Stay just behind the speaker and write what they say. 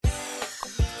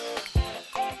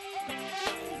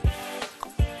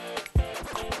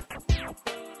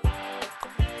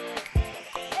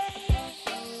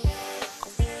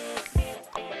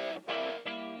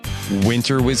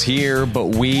Winter was here,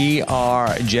 but we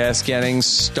are just getting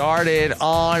started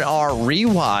on our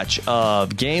rewatch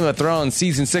of Game of Thrones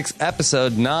Season 6,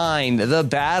 Episode 9, The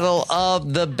Battle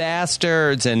of the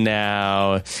Bastards. And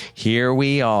now, here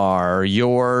we are,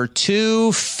 your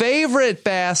two favorite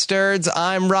bastards.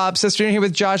 I'm Rob Sister here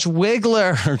with Josh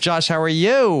Wigler. Josh, how are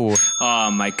you?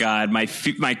 Oh, my God. My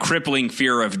crippling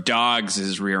fear of dogs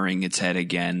is rearing its head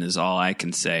again, is all I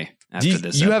can say.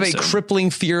 You have a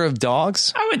crippling fear of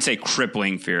dogs? I would say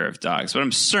crippling fear of dogs, but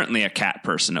I'm certainly a cat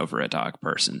person over a dog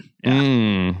person. Yeah.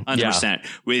 100%. Yeah.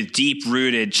 With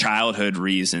deep-rooted childhood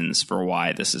reasons for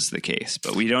why this is the case.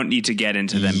 But we don't need to get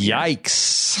into them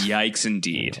Yikes. Yet. Yikes,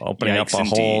 indeed. Opening up a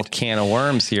whole can of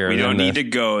worms here. We don't need to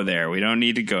go there. We don't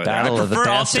need to go there.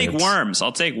 I'll take worms.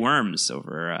 I'll take worms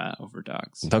over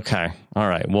dogs. Okay. All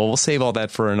right. Well, we'll save all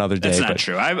that for another day. That's not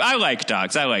true. I like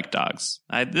dogs. I like dogs.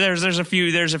 There's a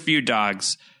few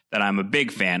dogs that I'm a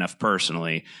big fan of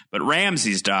personally, but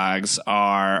Ramsay's dogs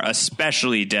are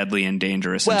especially deadly and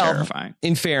dangerous and terrifying.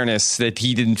 In fairness, that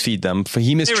he didn't feed them.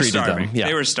 He mistreated them. Yeah.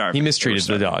 They were starving. He mistreated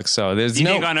the dogs. So there's you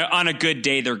think on a good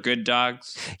day they're good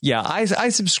dogs? Yeah, I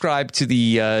subscribe to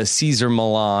the Caesar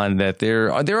Milan that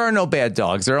there are no bad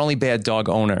dogs. There are only bad dog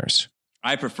owners.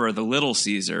 I prefer the Little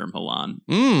Caesar Milan.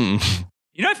 You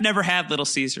know, I've never had Little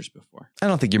Caesars before. I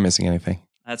don't think you're missing anything.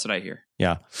 That's what I hear.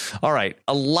 Yeah. All right.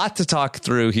 A lot to talk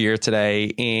through here today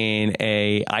in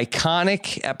a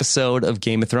iconic episode of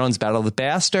Game of Thrones, Battle of the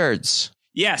Bastards.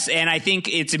 Yes, and I think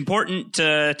it's important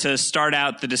to start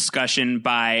out the discussion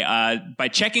by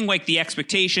checking like the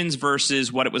expectations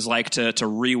versus what it was like to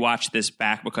rewatch this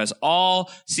back, because all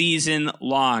season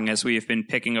long, as we have been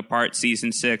picking apart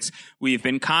season 6, we have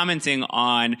been commenting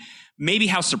on maybe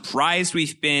how surprised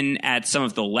we've been at some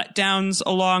of the letdowns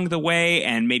along the way,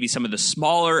 and maybe some of the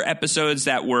smaller episodes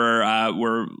that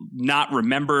were not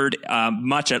remembered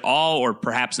much at all, or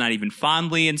perhaps not even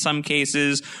fondly in some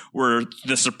cases, were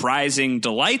the surprising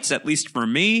delights, at least for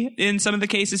me, in some of the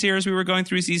cases here as we were going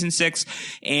through season 6.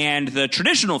 And the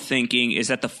traditional thinking is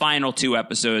that the final 2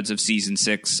 episodes of season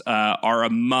 6 are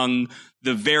among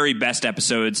the very best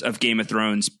episodes of Game of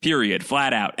Thrones, period,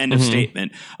 flat out, end of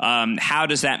statement. How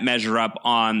does that measure up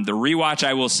on the rewatch?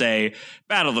 I will say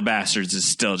Battle of the Bastards is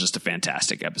still just a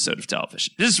fantastic episode of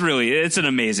television. It's an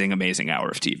amazing, amazing hour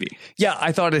of TV. Yeah,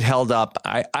 I thought it held up.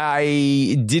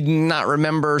 I did not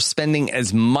remember spending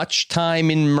as much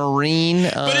time in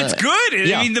Meereen. But it's good.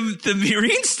 Yeah. I mean, the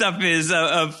Meereen stuff is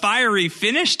a fiery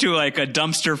finish to like a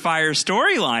dumpster fire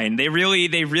storyline. They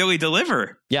really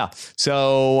deliver. Yeah.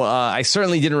 So I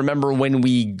certainly didn't remember when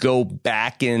we go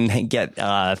back and get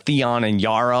Theon and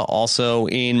Yara also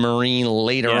in Meereen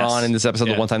later on in this episode,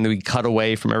 the one time that we cut away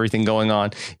from everything going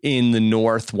on in the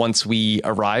north once we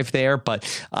arrive there. But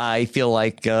I feel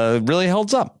like really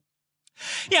holds up.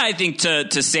 Yeah, I think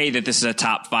to say that this is a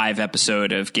top 5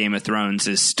 episode of Game of Thrones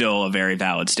is still a very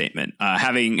valid statement.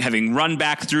 Having run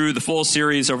back through the full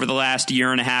series over the last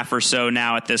year and a half or so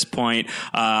now at this point,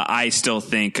 I still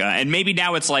think, and maybe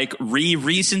now it's like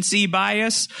recency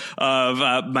bias of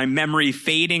my memory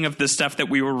fading of the stuff that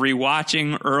we were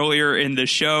rewatching earlier in the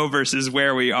show versus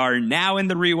where we are now in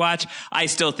the rewatch. I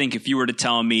still think if you were to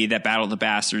tell me that Battle of the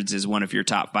Bastards is one of your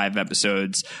top 5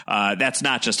 episodes, that's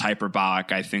not just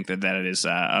hyperbolic. I think that it is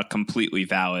a completely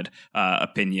valid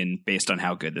opinion based on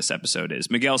how good this episode is.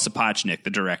 Miguel Sapochnik, the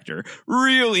director,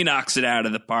 really knocks it out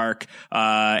of the park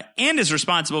and is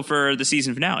responsible for the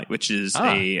season finale, which is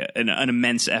an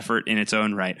immense effort in its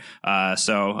own right.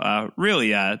 So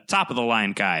really top of the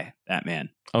line guy, that man.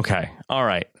 Okay. All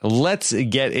right. Let's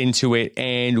get into it.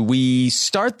 And we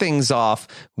start things off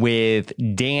with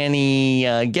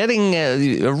Dany getting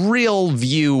a real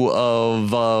view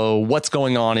of what's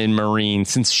going on in Meereen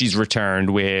since she's returned,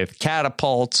 with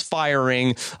catapults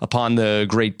firing upon the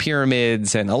Great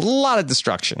Pyramids and a lot of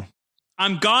destruction.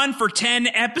 I'm gone for 10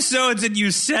 episodes and you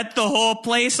set the whole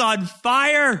place on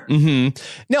fire.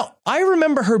 Now, I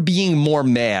remember her being more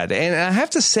mad. And I have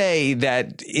to say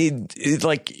that it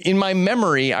like in my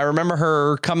memory, I remember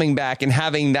her coming back and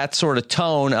having that sort of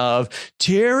tone of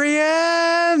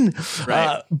Tyrion.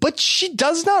 Right. But she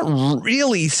does not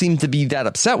really seem to be that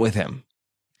upset with him.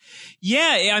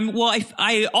 Yeah.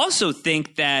 I also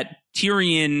think that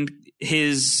Tyrion,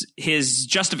 his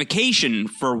justification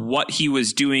for what he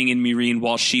was doing in Meereen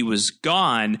while she was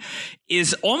gone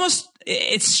is almost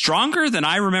it's stronger than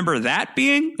I remember that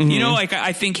being. You know, like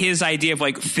I think his idea of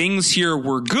like things here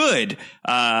were good.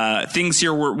 Things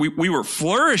here were we were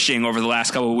flourishing over the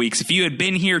last couple of weeks. If you had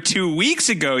been here 2 weeks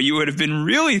ago, you would have been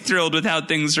really thrilled with how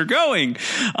things are going.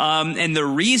 And the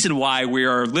reason why we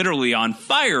are literally on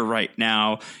fire right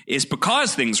now is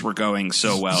because things were going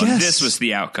so well. Yes. And this was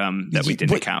the outcome that we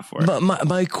didn't account for. But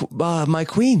my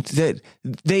queen, that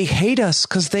they hate us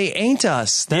because they ain't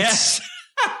us. That's Yes.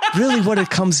 really what it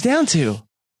comes down to.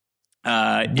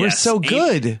 We're so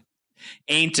good.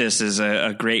 Aintus is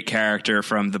a great character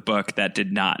from the book that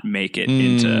did not make it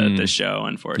into the show,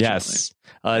 unfortunately. Yes.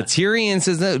 Tyrion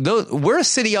says that we're a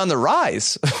city on the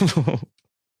rise.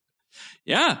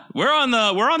 Yeah, we're on the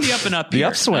up and up. The here.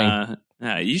 upswing.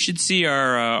 You should see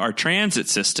our transit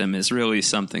system is really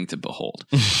something to behold.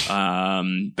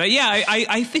 But yeah,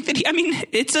 I think that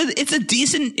it's a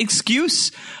decent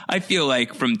excuse. I feel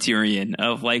like from Tyrion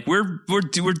of like we're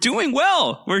doing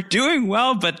well,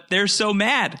 but they're so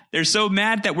mad. They're so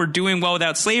mad that we're doing well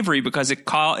without slavery because it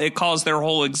calls their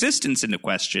whole existence into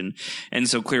question, and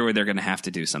so clearly they're going to have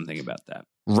to do something about that.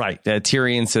 Right.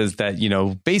 Tyrion says that,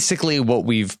 basically what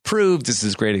we've proved is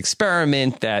this great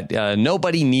experiment that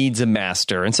nobody needs a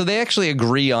master. And so they actually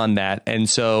agree on that. And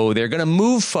so they're going to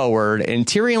move forward. And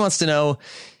Tyrion wants to know,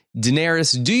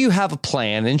 Daenerys, do you have a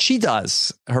plan? And she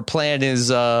does. Her plan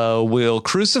is we'll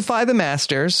crucify the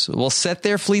masters. We'll set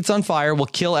their fleets on fire. We'll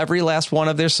kill every last one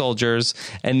of their soldiers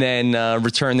and then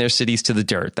return their cities to the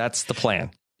dirt. That's the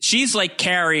plan. She's like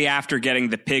Carrie after getting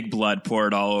the pig blood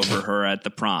poured all over her at the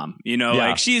prom.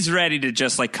 Like she's ready to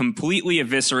just like completely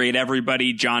eviscerate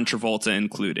everybody, John Travolta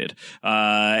included.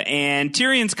 And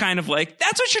Tyrion's kind of like,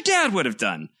 that's what your dad would have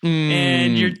done.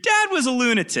 And your dad was a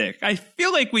lunatic. I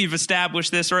feel like we've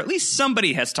established this, or at least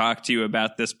somebody has talked to you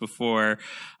about this before.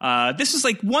 This is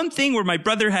like one thing where my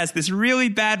brother has this really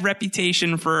bad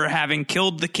reputation for having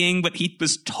killed the king, but he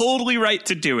was totally right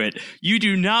to do it. You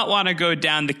do not want to go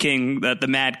down the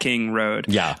Mad King road.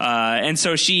 Yeah. And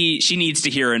so she needs to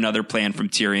hear another plan from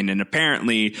Tyrion. And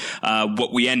apparently,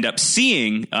 what we end up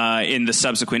seeing in the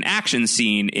subsequent action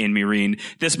scene in Meereen,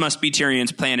 this must be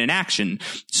Tyrion's plan in action.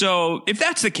 So if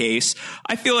that's the case,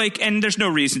 I feel like, and there's no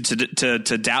reason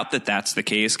to doubt that that's the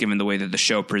case, given the way that the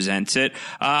show presents it.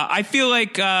 I feel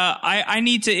like I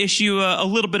need to issue a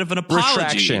little bit of an apology.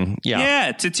 Retraction.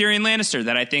 Yeah, to Tyrion Lannister,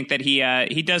 that I think that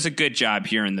he does a good job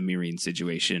here in the Meereen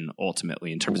situation,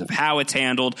 ultimately, in terms of how it's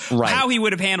handled. Right. How he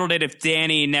would have handled it if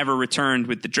Dany never returned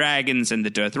with the dragons and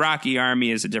the Dothraki army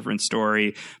is a different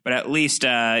story. But at least,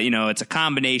 it's a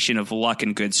combination of luck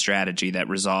and good strategy that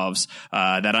resolves,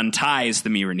 that unties the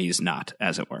Meereenese knot,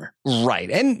 as it were.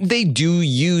 Right. And they do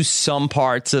use some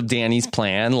parts of Dany's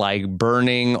plan, like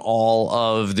burning all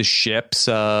of the ships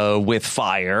with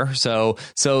fire. So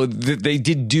they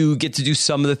did get to do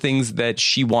some of the things that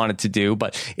she wanted to do,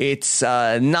 but it's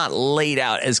not laid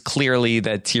out as clearly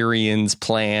that Tyrion's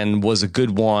plan was a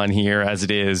good one here as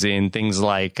it is in things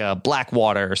like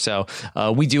Blackwater. So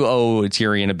we do owe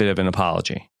Tyrion a bit of an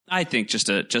apology. I think just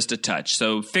a touch.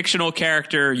 So fictional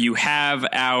character, you have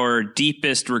our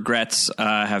deepest regrets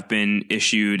have been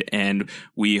issued, and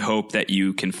we hope that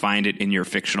you can find it in your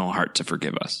fictional heart to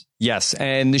forgive us. Yes,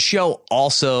 and the show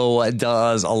also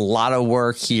does a lot of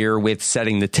work here with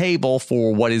setting the table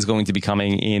for what is going to be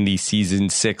coming in the season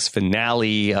 6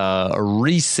 finale. A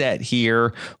reset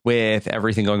here with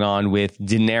everything going on with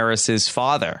Daenerys'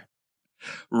 father.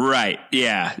 Right.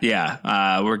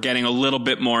 Yeah. We're getting a little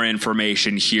bit more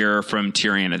information here from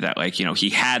Tyrion that, he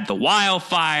had the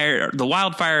wildfire. The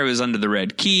wildfire was under the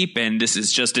Red Keep. And this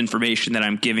is just information that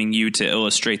I'm giving you to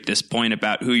illustrate this point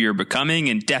about who you're becoming,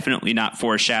 and definitely not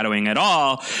foreshadowing at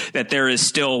all that there is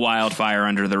still wildfire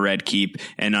under the Red Keep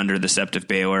and under the Sept of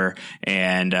Baelor.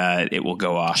 And it will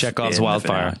go off. Chekhov's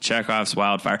wildfire. Chekhov's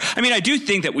wildfire. I do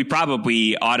think that we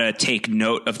probably ought to take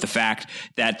note of the fact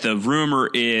that the rumor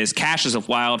is caches of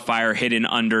wildfire hidden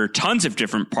under tons of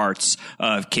different parts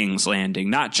of King's Landing,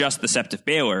 not just the Sept of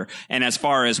Baelor. And as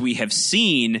far as we have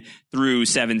seen through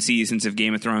 7 seasons of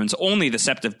Game of Thrones, only the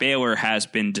Sept of Baelor has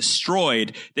been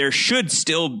destroyed. There should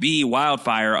still be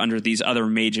wildfire under these other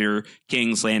major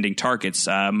King's Landing targets,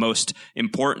 most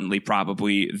importantly,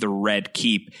 probably the Red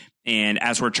Keep. And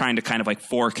as we're trying to kind of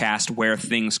forecast where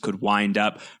things could wind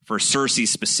up for Cersei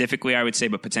specifically, I would say,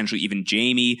 but potentially even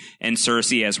Jaime and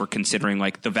Cersei, as we're considering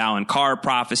the Valonqar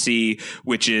prophecy,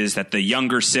 which is that the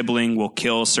younger sibling will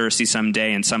kill Cersei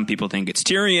someday. And some people think it's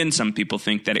Tyrion. Some people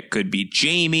think that it could be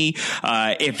Jaime.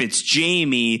 If it's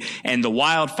Jaime and the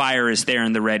wildfire is there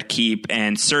in the Red Keep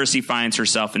and Cersei finds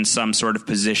herself in some sort of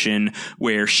position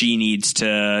where she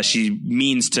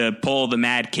means to pull the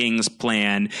Mad King's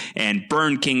plan and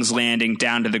burn King's King's Landing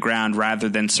down to the ground rather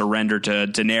than surrender to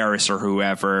Daenerys or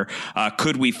whoever?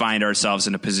 Could we find ourselves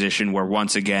in a position where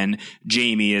once again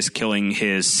Jaime is killing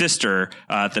his sister,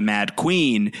 the Mad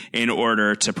Queen, in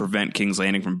order to prevent King's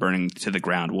Landing from burning to the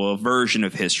ground? Will a version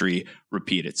of history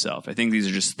repeat itself? I think these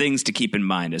are just things to keep in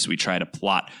mind as we try to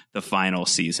plot the final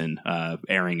season,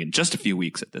 airing in just a few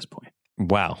weeks at this point.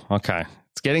 Wow. Okay.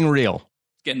 It's getting real.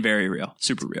 Getting very real,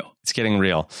 super real. It's getting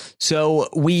real. So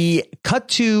we cut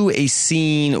to a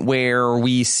scene where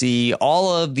we see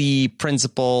all of the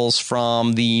principals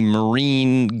from the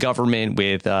Marine government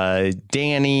with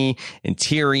Dany and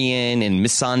Tyrion and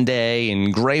Missandei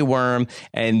and Grey Worm,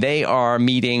 and they are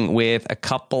meeting with a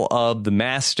couple of the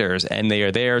masters, and they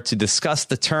are there to discuss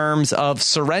the terms of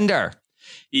surrender.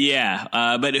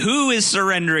 Yeah, but who is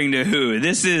surrendering to who?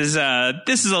 This is a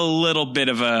little bit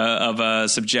of a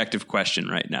subjective question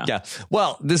right now. Yeah,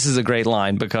 well, this is a great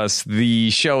line because the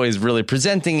show is really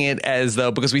presenting it as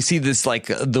though, because we see this like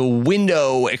the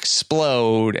window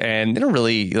explode, and they don't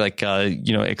really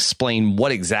explain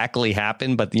what exactly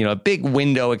happened, but a big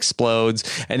window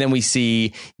explodes, and then we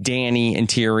see Dany and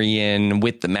Tyrion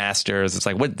with the masters. It's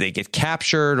like, what, did they get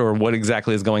captured or what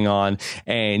exactly is going on?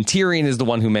 And Tyrion is the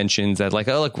one who mentions that, like,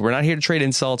 oh, look, we're not here to trade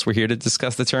insults. We're here to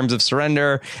discuss the terms of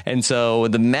surrender. And so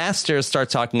the masters start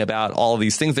talking about all of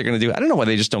these things they're going to do. I don't know why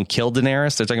they just don't kill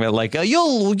Daenerys. They're talking about like,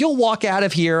 you'll walk out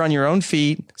of here on your own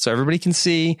feet so everybody can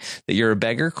see that you're a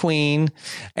beggar queen.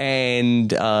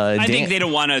 And I think they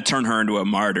don't want to turn her into a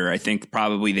martyr. I think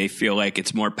probably they feel like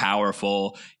it's more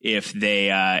powerful if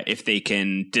they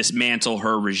can dismantle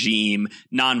her regime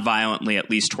non-violently, at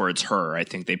least towards her. I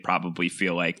think they probably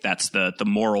feel like that's the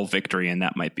moral victory, and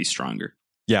that might be stronger.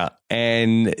 Yeah.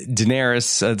 And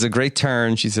Daenerys, it's a great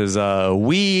turn. She says,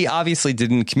 we obviously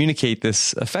didn't communicate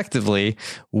this effectively.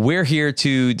 We're here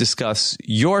to discuss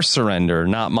your surrender,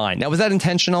 not mine. Now, was that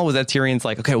intentional? Was that Tyrion's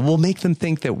like, okay, we'll make them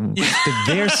think that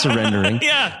they're surrendering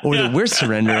that we're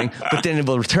surrendering, but then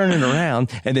we'll turn it around.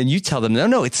 And then you tell them,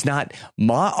 no, it's not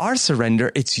our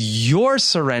surrender. It's your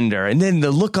surrender. And then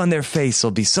the look on their face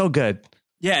will be so good.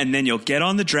 Yeah, and then you'll get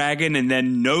on the dragon, and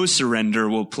then No Surrender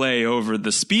will play over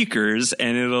the speakers,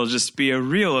 and it'll just be a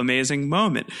real amazing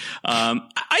moment.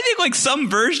 I think like some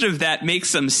version of that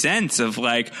makes some sense of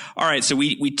like, all right, so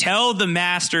we tell the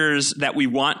masters that we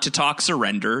want to talk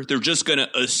surrender. They're just going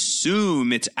to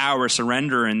assume it's our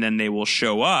surrender, and then they will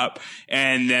show up,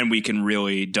 and then we can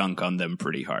really dunk on them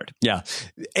pretty hard. Yeah.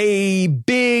 A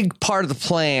big part of the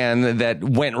plan that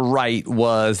went right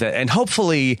was that, and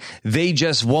hopefully they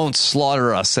just won't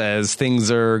slaughter us as things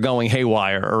are going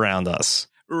haywire around us.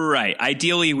 Right.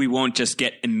 Ideally, we won't just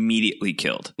get immediately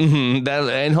killed. Mm-hmm.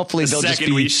 And hopefully they'll just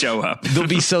we show up. They'll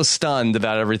be so stunned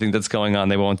about everything that's going on.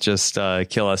 They won't just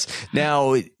kill us.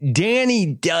 Now,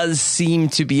 Dany does seem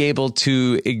to be able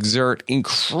to exert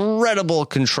incredible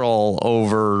control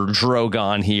over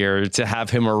Drogon here to have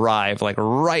him arrive like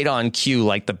right on cue,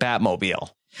 like the Batmobile.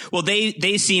 Well,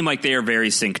 they seem like they are very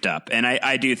synced up. And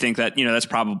I do think that, that's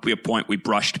probably a point we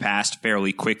brushed past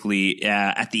fairly quickly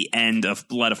at the end of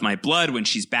Blood of My Blood when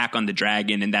she's back on the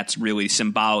dragon. And that's really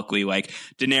symbolically like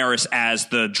Daenerys as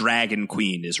the dragon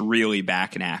queen is really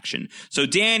back in action. So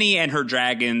Dany and her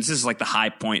dragons, this is like the high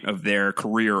point of their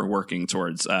career working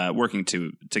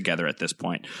together at this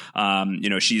point.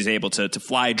 She's able to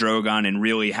fly Drogon and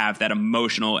really have that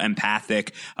emotional,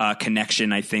 empathic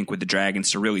connection, I think, with the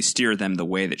dragons to really steer them the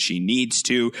way that she needs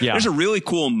to. Yeah. There's a really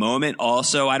cool moment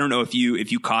also. I don't know if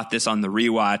you caught this on the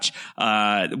rewatch,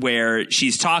 where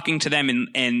she's talking to them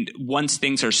and once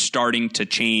things are starting to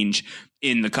change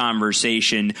in the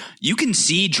conversation, you can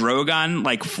see Drogon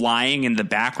like flying in the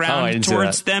background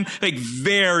towards them, like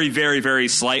very, very, very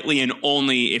slightly, and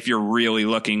only if you're really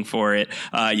looking for it.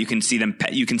 You can see them.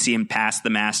 You can see him past the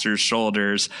master's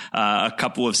shoulders a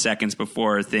couple of seconds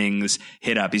before things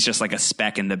hit up. He's just like a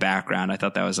speck in the background. I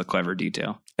thought that was a clever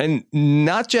detail. And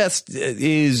not just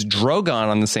is Drogon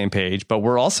on the same page, but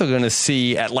we're also going to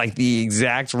see at like the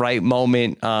exact right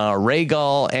moment,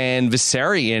 Rhaegal and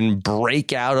Viserion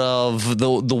break out of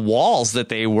the walls that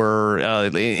they were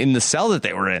in the cell that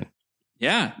they were in.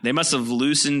 Yeah, they must have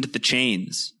loosened the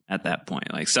chains at that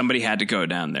point. Like somebody had to go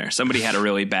down there. Somebody had a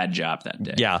really bad job that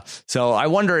day. Yeah. So I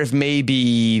wonder if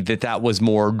maybe that was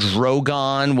more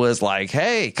Drogon was like,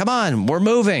 hey, come on, we're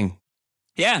moving.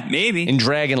 Yeah, maybe. In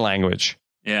dragon language.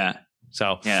 Yeah.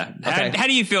 So, yeah. Okay. How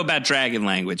do you feel about dragon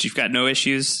language? You've got no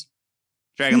issues?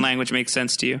 Dragon language makes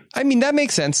sense to you? I mean, that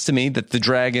makes sense to me that the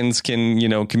dragons can,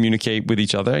 communicate with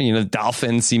each other.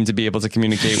 Dolphins seem to be able to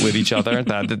communicate with each other.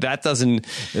 That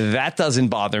doesn't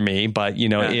bother me. But,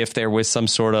 if there was some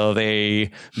sort of a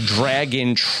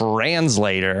dragon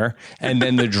translator and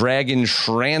then the dragon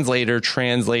translator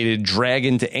translated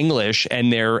dragon to English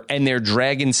and their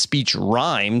dragon speech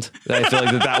rhymed, I feel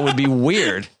like that would be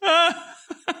weird.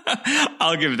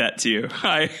 I'll give that to you.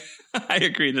 I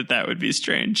agree that would be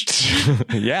strange.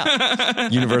 Yeah.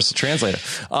 Universal translator.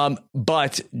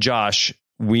 But Josh,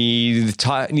 we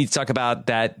need to talk about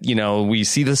that. We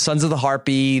see the Sons of the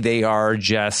Harpy. They are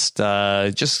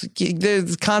they're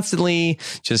constantly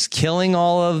just killing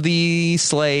all of the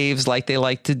slaves like they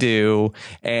like to do.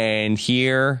 And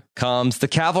here comes the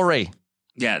cavalry.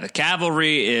 Yeah, the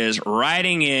cavalry is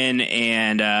riding in,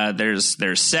 and there's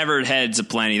severed heads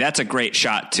aplenty. That's a great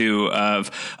shot, too, of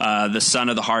the Son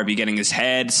of the Harpy getting his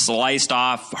head sliced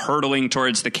off, hurtling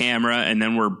towards the camera, and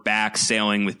then we're back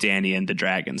sailing with Dany and the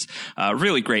dragons.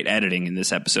 Really great editing in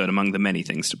this episode, among the many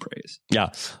things to praise. Yeah,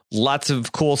 lots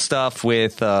of cool stuff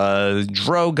with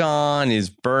Drogon is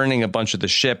burning a bunch of the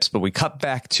ships, but we cut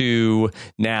back to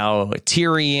now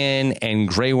Tyrion and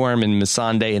Grey Worm and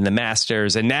Missandei and the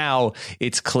Masters, and now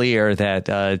it's clear that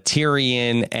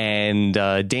Tyrion and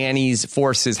Dany's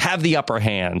forces have the upper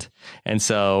hand. And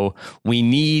so we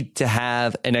need to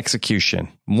have an execution.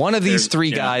 One of these three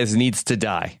guys needs to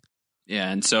die. Yeah,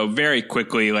 and so very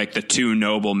quickly, the two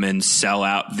noblemen sell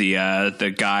out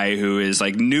the guy who is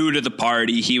new to the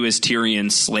party. He was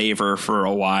Tyrion's slaver for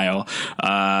a while,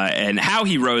 and how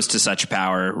he rose to such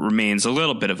power remains a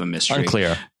little bit of a mystery.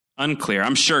 Unclear.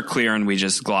 I'm sure clear, and we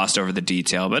just glossed over the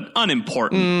detail, but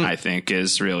unimportant, I think,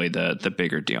 is really the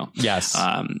bigger deal. Yes.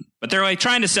 But they're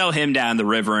trying to sell him down the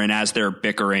river, and as they're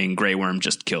bickering, Grey Worm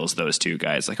just kills those two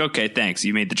guys. Okay, thanks.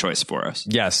 You made the choice for us.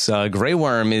 Yes. Grey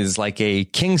Worm is like a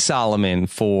King Solomon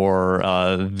for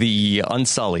the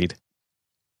Unsullied.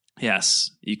 Yes,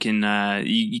 you can.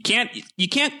 You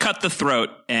can't cut the throat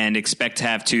and expect to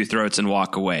have two throats and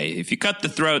walk away. If you cut the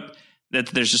throat,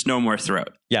 there's just no more throat.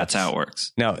 Yeah, that's how it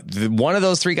works. Now, one of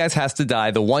those three guys has to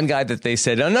die. The one guy that they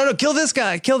said, no, kill this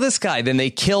guy. Then they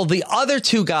kill the other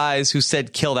two guys who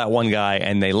said kill that one guy,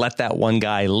 and they let that one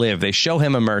guy live. They show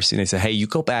him a mercy, and they say, hey, you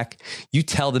go back. You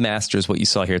tell the Masters what you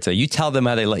saw here today. You tell them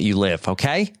how they let you live,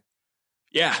 okay?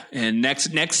 Yeah, and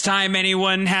next time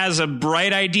anyone has a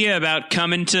bright idea about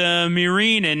coming to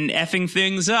Meereen and effing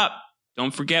things up,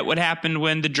 don't forget what happened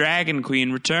when the Dragon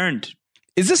Queen returned.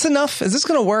 Is this enough? Is this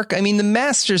going to work? I mean, the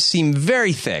Masters seem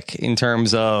very thick in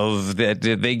terms of that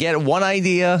they get one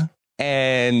idea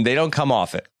and they don't come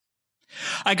off it.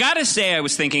 I got to say, I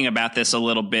was thinking about this a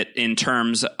little bit in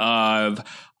terms of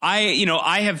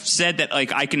I have said that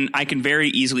I can very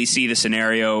easily see the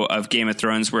scenario of Game of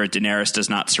Thrones where Daenerys does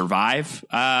not survive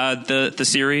the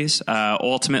series.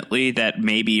 Ultimately, that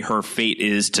maybe her fate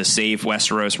is to save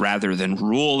Westeros rather than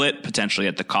rule it, potentially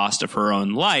at the cost of her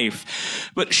own life.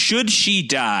 But should she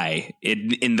die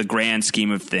in the grand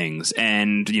scheme of things,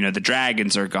 and the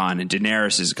dragons are gone and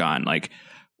Daenerys is gone,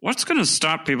 what's going to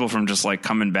stop people from just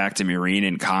coming back to Meereen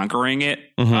and conquering it?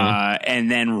 Mm-hmm.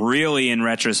 And then really in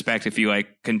retrospect, if you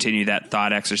continue that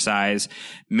thought exercise,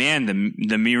 man,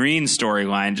 the Meereen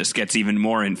storyline just gets even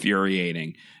more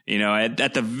infuriating.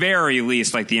 At the very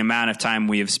least, the amount of time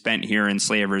we have spent here in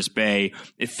Slaver's Bay,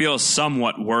 it feels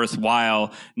somewhat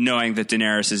worthwhile knowing that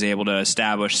Daenerys is able to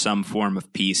establish some form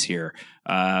of peace here.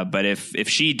 But if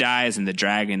she dies and the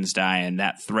dragons die and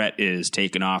that threat is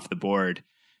taken off the board,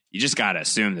 you just got to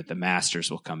assume that the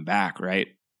Masters will come back, right?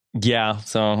 Yeah.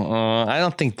 So I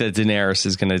don't think that Daenerys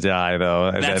is going to die, though.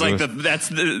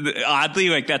 That's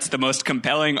oddly that's the most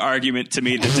compelling argument to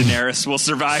me that Daenerys will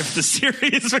survive the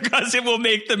series because it will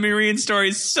make the Meereen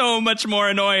story so much more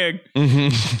annoying.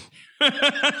 Mm-hmm.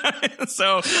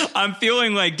 So I'm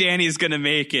feeling like Dany's going to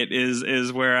make it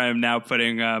is where I'm now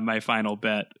putting my final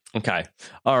bet. Okay.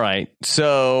 All right.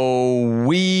 So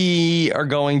we are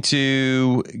going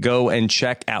to go and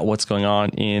check out what's going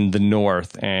on in the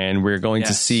north. And we're going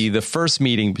to see the first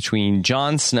meeting between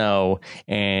Jon Snow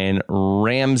and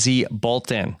Ramsay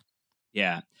Bolton.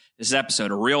 Yeah. This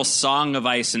episode, a real song of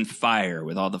ice and fire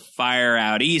with all the fire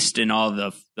out east and all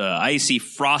the icy,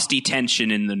 frosty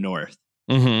tension in the north.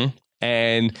 Mm-hmm.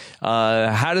 And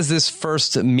how does this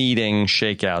first meeting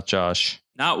shake out, Josh?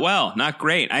 Not well, not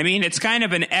great. I mean, it's kind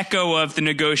of an echo of the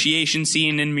negotiation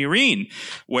scene in Meereen,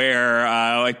 where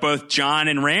like both Jon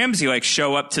and Ramsay like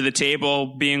show up to the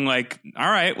table being like,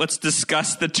 all right, let's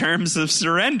discuss the terms of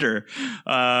surrender.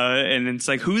 And it's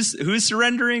like, who's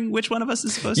surrendering? Which one of us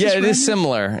is supposed to surrender? Yeah, it is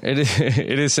similar.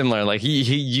 It is similar. Like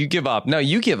you give up. No,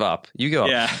 you give up. You go.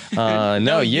 Yeah.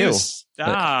 No, you.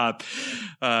 Stop.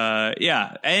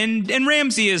 Yeah. And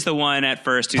Ramsay is the one at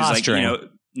first who's posturing. like,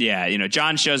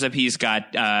 Jon shows up. He's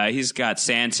got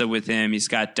Sansa with him. He's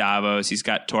got Davos. He's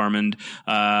got Tormund.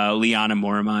 Lyanna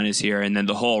Mormont is here, and then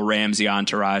the whole Ramsay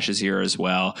entourage is here as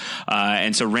well.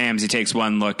 And so Ramsay takes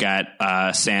one look at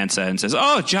Sansa and says,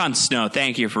 "Oh, Jon Snow,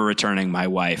 thank you for returning my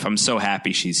wife. I'm so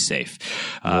happy she's safe."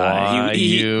 Yeah,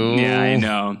 I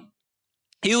know.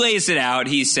 He lays it out.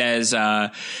 He says,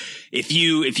 If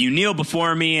you kneel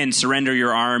before me and surrender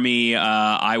your army,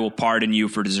 I will pardon you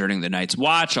for deserting the Night's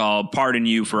Watch. I'll pardon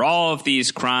you for all of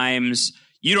these crimes.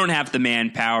 You don't have the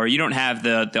manpower. You don't have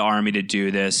the army to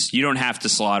do this. You don't have to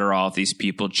slaughter all of these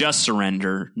people. Just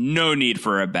surrender. No need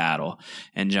for a battle.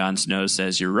 And Jon Snow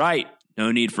says, "You're right.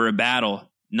 No need for a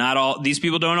battle. Not all these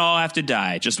people don't all have to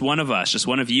die. Just one of us. Just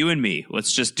one of you and me.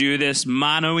 Let's just do this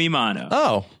mano y mano."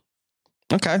 Oh,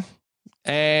 okay.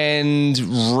 And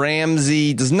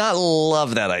Ramsay does not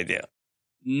love that idea.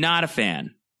 Not a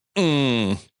fan.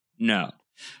 No.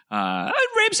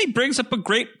 Ramsay brings up a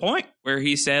great point where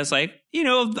he says, like,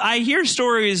 I hear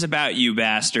stories about you,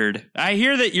 bastard. I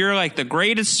hear that you're like the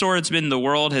greatest swordsman the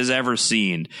world has ever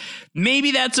seen. Maybe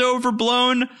that's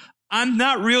overblown. I'm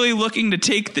not really looking to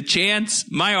take the chance.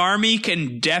 My army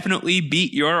can definitely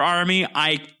beat your army.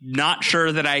 I'm not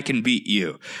sure that I can beat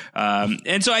you.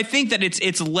 And so I think that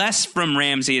it's less from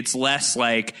Ramsay. It's less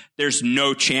like there's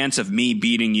no chance of me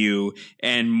beating you,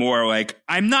 and more like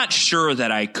I'm not sure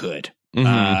that I could.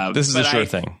 This is a sure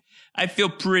thing. I feel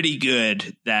pretty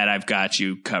good that I've got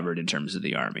you covered in terms of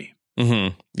the army.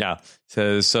 Yeah.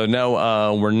 So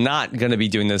no, we're not going to be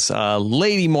doing this.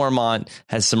 Lady Mormont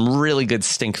has some really good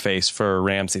stink face for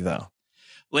Ramsay, though.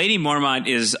 Lady Mormont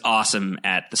is awesome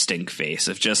at the stink face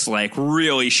of just like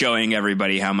really showing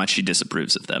everybody how much she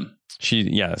disapproves of them.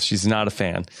 She's not a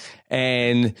fan.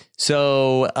 And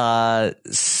so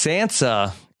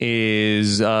Sansa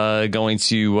is going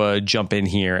to jump in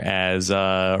here as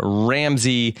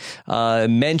Ramsay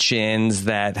mentions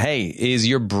that, hey, is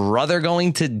your brother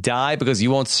going to die because you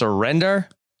won't surrender?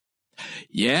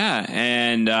 Yeah,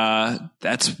 and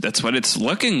that's what it's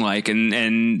looking like.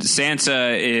 And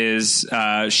Sansa is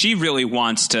she really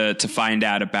wants to find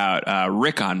out about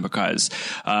Rickon because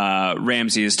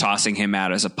Ramsay is tossing him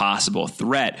out as a possible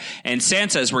threat. And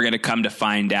Sansa, as we're going to come to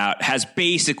find out, has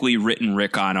basically written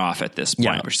Rickon off at this point.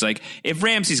 Yeah. Where she's like, if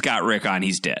Ramsay's got Rickon,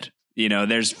 he's dead.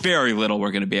 There's very little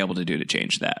we're going to be able to do to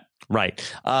change that. Right.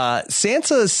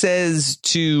 Sansa says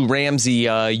to Ramsay,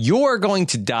 you're going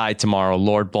to die tomorrow,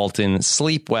 Lord Bolton.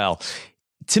 Sleep well.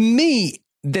 To me,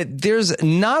 that there's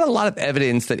not a lot of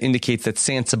evidence that indicates that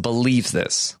Sansa believes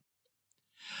this.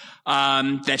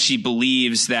 That she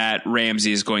believes that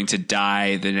Ramsay is going to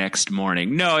die the next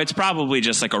morning. No, it's probably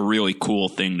just like a really cool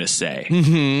thing to say.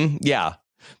 Yeah.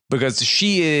 Because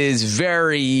she is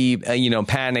very,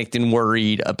 panicked and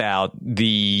worried about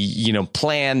the,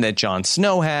 plan that Jon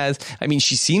Snow has. I mean,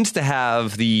 she seems to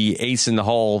have the ace in the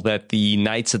hole that the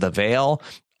Knights of the Vale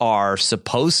are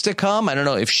supposed to come. I don't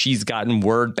know if she's gotten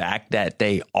word back that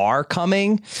they are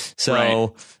coming. So, right.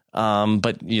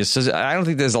 So I don't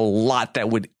think there's a lot that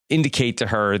would indicate to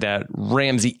her that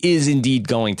Ramsay is indeed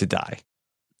going to die.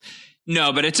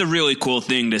 No, but it's a really cool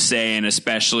thing to say, and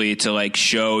especially to like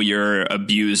show your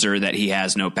abuser that he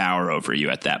has no power over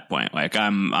you at that point. Like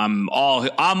I'm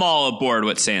all aboard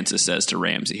what Sansa says to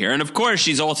Ramsay here, and of course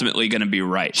she's ultimately going to be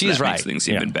right. She's so that right. Makes things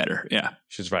even better. Yeah,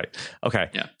 she's right. Okay.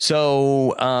 Yeah.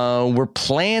 So we're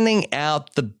planning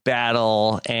out the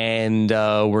battle, and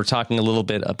we're talking a little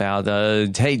bit about.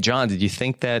 Hey, Jon, did you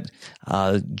think that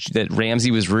Ramsay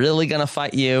was really going to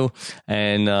fight you?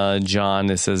 And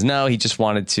Jon says no. He just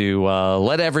wanted to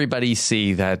let everybody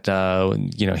see that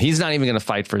he's not even going to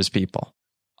fight for his people.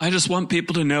 I just want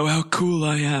people to know how cool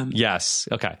I am. Yes.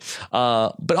 Okay.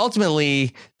 But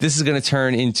ultimately, this is going to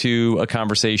turn into a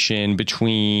conversation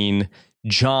between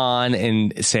Jon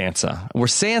and Sansa, where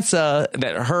Sansa,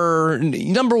 that her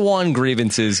number one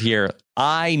grievance is here.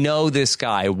 I know this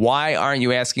guy. Why aren't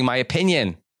you asking my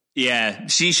opinion? Yeah,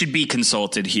 she should be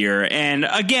consulted here. And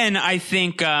again, I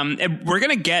think we're going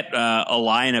to get a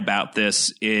line about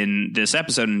this in this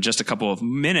episode in just a couple of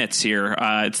minutes here.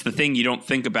 It's the thing you don't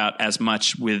think about as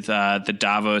much with the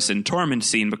Davos and Tormund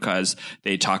scene because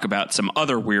they talk about some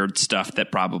other weird stuff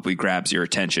that probably grabs your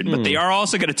attention. But they are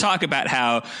also going to talk about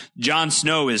how Jon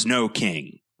Snow is no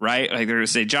king, right? Like they're going to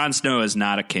say Jon Snow is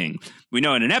not a king. We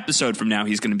know in an episode from now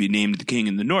he's going to be named the king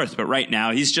in the North, but right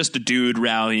now he's just a dude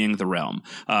rallying the realm,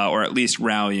 or at least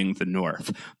rallying the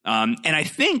North. And I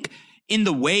think in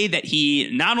the way that he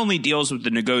not only deals with the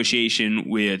negotiation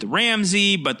with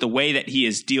Ramsay, but the way that he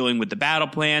is dealing with the battle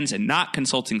plans and not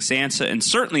consulting Sansa, and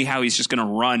certainly how he's just going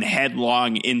to run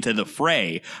headlong into the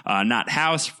fray, not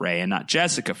House Frey and not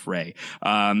Jessica Frey.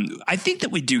 I think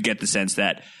that we do get the sense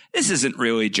that this isn't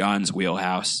really Jon's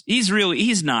wheelhouse.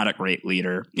 He's not a great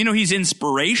leader. He's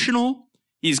inspirational.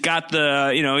 He's got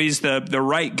he's the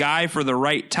right guy for the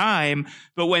right time.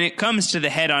 But when it comes to the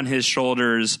head on his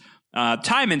shoulders,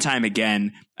 time and time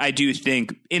again, I do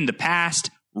think in the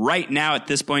past, right now at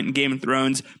this point in Game of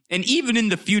Thrones, and even in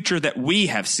the future that we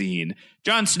have seen,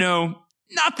 Jon Snow,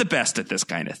 not the best at this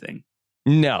kind of thing.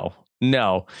 No.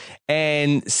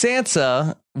 And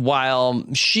Sansa, while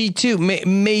she too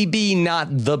may be not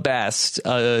the best,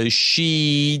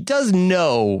 she does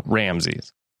know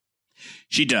Ramsay's.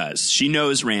 She does. She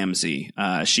knows Ramsay.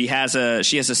 She has a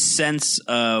sense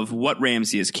of what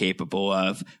Ramsay is capable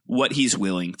of, what he's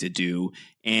willing to do,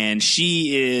 and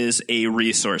she is a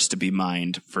resource to be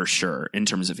mined for sure in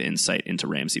terms of insight into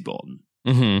Ramsay Bolton.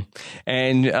 Mm-hmm.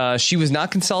 And she was not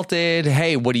consulted.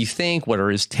 Hey, what do you think? What are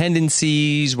his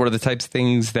tendencies? What are the types of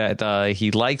things that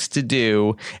he likes to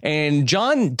do? And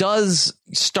Jon does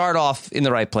start off in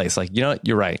the right place. Like,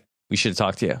 you're right. We should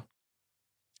talk to you.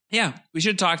 Yeah, we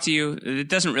should talk to you. It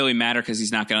doesn't really matter because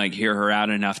he's not going to hear her out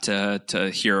enough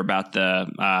to hear about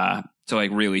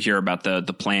really hear about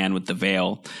the plan with the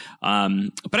Vale.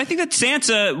 But I think that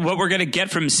Sansa, what we're going to get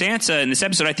from Sansa in this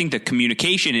episode, I think the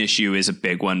communication issue is a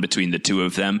big one between the two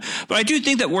of them. But I do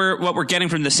think that what we're getting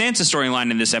from the Sansa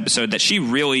storyline in this episode, that she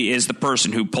really is the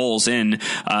person who pulls in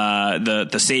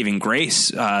the saving grace,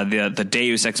 the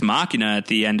Deus Ex Machina at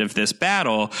the end of this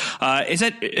battle, is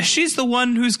that she's the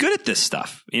one who's good at this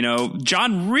stuff.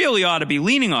 Jon really ought to be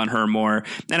leaning on her more.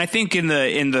 And I think in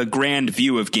the grand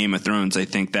view of Game of Thrones, I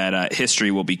think that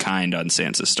history will be kind on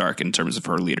Sansa Stark in terms of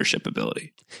her leadership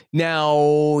ability.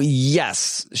 Now,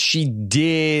 yes, she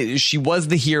did. She was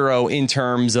the hero in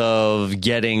terms of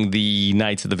getting the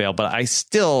Knights of the Vale, but I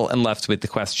still am left with the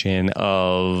question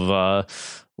of,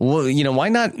 why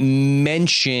not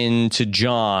mention to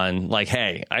Jon, like,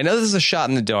 hey, I know this is a shot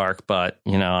in the dark, but,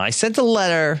 I sent a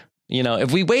letter.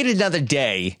 If we waited another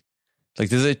day, like,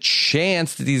 there's a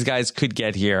chance that these guys could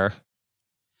get here.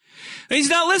 He's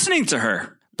not listening to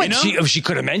her. But she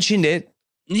could have mentioned it.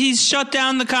 He's shut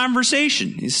down the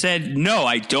conversation. He said, no,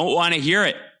 I don't want to hear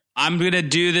it. I'm going to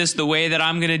do this the way that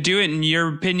I'm going to do it, and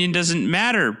your opinion doesn't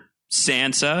matter,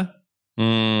 Sansa.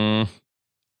 I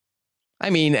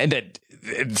mean, and it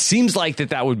seems like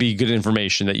that would be good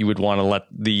information that you would want to let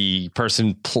the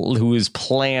person who is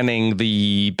planning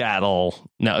the battle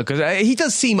know, because he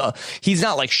does seem he's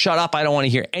not like, shut up, I don't want to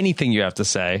hear anything you have to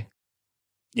say.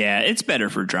 Yeah, it's better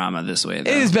for drama this way, though.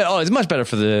 It is better. Oh, it's much better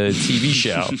for the TV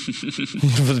show.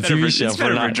 For the TV show, it's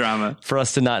better for drama. For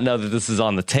us to not know that this is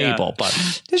on the table, but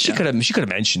she could have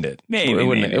mentioned it. Maybe it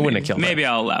wouldn't have killed. Maybe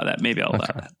I'll allow that.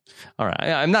 That. All right,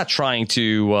 I'm not trying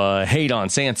to hate on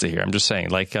Sansa here. I'm just saying,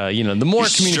 like, the more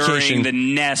communication, stirring the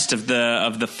nest of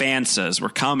the Fansas. We're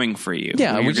coming for you.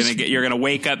 Yeah, you're gonna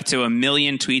wake up to 1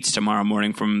 million tweets tomorrow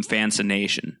morning from Fansa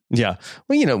Nation. Yeah,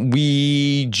 well,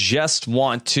 we just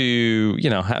want to,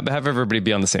 have everybody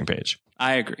be on the same page.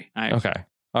 I agree. Okay,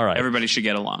 all right. Everybody should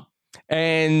get along.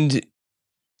 And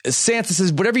Sansa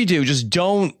says, whatever you do, just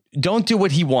don't do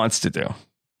what he wants to do.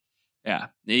 Yeah,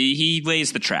 he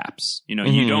lays the traps.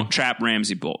 You don't trap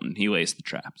Ramsay Bolton. He lays the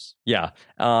traps. Yeah.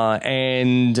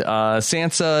 And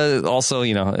Sansa also,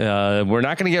 we're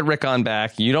not going to get Rickon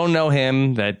back. You don't know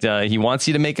him, that he wants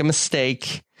you to make a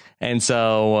mistake. And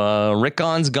so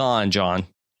Rickon's gone, Jon.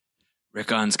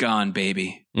 Rickon's gone,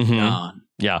 baby. Gone.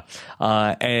 Yeah.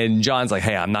 And Jon's like,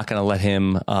 hey, I'm not going to let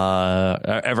him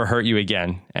ever hurt you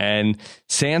again. And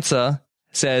Sansa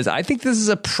says, I think this is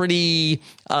a pretty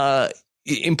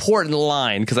important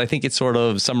line, because I think it sort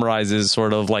of summarizes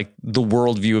sort of like the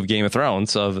worldview of Game of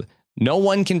Thrones of no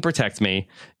one can protect me.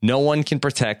 No one can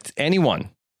protect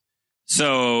anyone.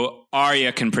 So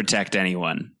Arya can protect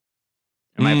anyone.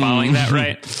 Am I following that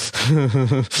right?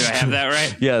 Do I have that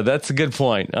right? Yeah, that's a good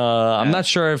point. I'm not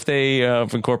sure if they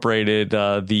have incorporated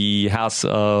the House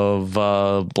of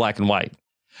Black and White.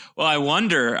 Well, I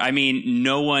wonder, I mean,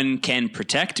 no one can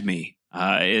protect me.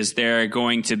 Is there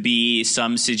going to be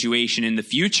some situation in the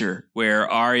future where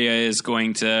Arya is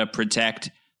going to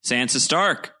protect Sansa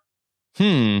Stark?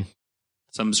 Some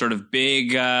sort of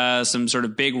big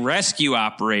rescue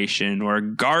operation or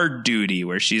guard duty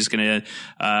where she's going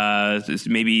to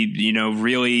maybe,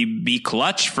 really be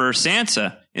clutch for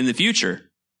Sansa in the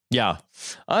future. Yeah,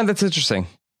 that's interesting.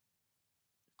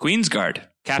 Queensguard,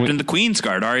 Captain of the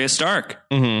Queensguard, Arya Stark.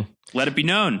 Let it be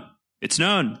known. It's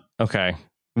known. Okay.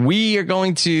 We are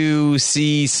going to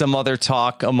see some other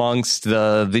talk amongst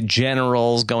the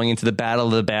generals going into the Battle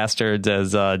of the Bastards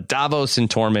as Davos and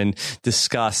Tormund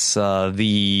discuss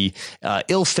the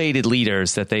ill-fated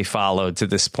leaders that they followed to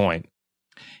this point.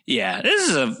 Yeah, this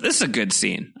is a good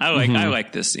scene. I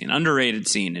like this scene. Underrated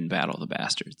scene in Battle of the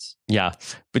Bastards. Yeah,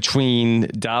 between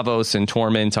Davos and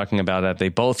Tormund talking about that they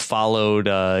both followed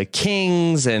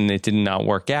kings and it did not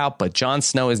work out, but Jon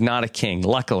Snow is not a king,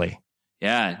 luckily.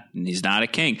 Yeah, he's not a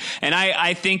king. And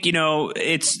I think,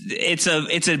 it's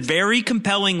a very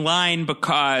compelling line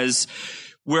because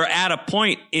we're at a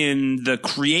point in the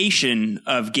creation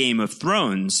of Game of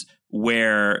Thrones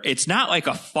where it's not like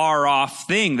a far off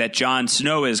thing that Jon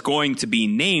Snow is going to be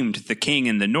named the king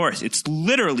in the North. It's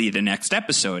literally the next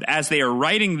episode as they are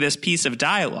writing this piece of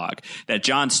dialogue that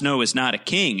Jon Snow is not a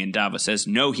king. And Davos says,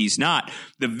 no, he's not.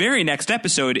 The very next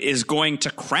episode is going to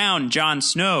crown Jon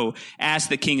Snow as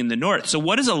the king in the North. So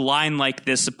what is a line like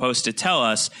this supposed to tell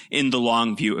us in the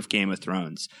long view of Game of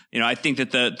Thrones? I think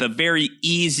that the very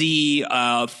easy,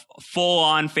 full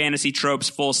on fantasy tropes,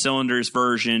 full cylinders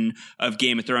version of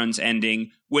Game of Thrones ending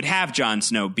would have Jon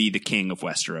Snow be the king of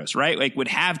Westeros, right? Like would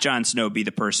have Jon Snow be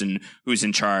the person who's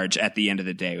in charge at the end of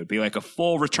the day. It would be like a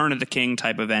full Return of the King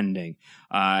type of ending.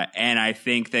 And I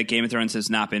think that Game of Thrones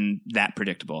has not been that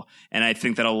predictable. And I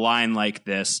think that a line like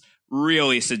this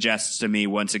really suggests to me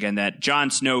once again that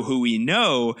Jon Snow, who we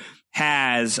know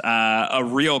has a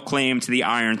real claim to the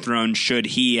Iron Throne should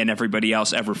he and everybody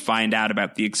else ever find out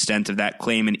about the extent of that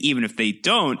claim. And even if they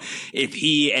don't, if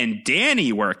he and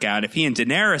Dany work out, if he and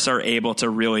Daenerys are able to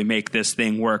really make this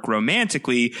thing work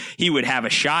romantically, he would have a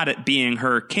shot at being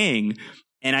her king.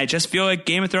 And I just feel like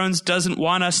Game of Thrones doesn't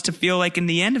want us to feel like in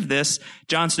the end of this,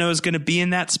 Jon Snow is going to be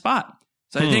in that spot.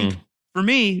 So I think for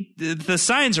me, the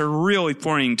signs are really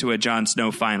pointing to a Jon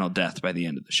Snow final death by the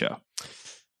end of the show.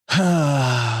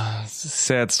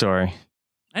 Sad story.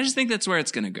 I just think that's where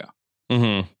it's going to go.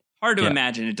 Hard to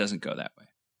imagine it doesn't go that way.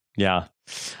 Yeah.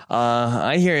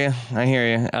 I hear you.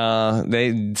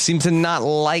 They seem to not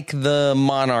like the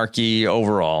monarchy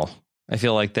overall. I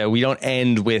feel like that we don't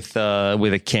end with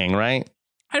a king, right?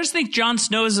 I just think Jon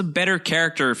Snow is a better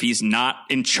character if he's not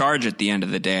in charge at the end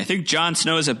of the day. I think Jon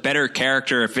Snow is a better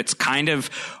character if it's kind of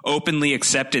openly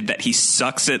accepted that he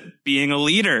sucks at being a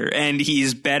leader and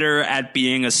he's better at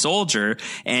being a soldier.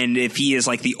 And if he is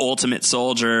like the ultimate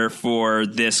soldier for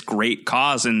this great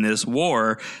cause in this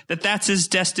war, that's his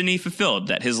destiny fulfilled,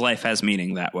 that his life has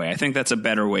meaning that way. I think that's a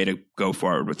better way to go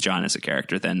forward with Jon as a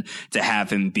character than to have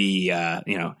him be,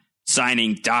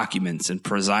 signing documents and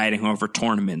presiding over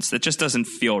tournaments. That just doesn't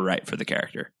feel right for the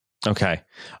character. Okay.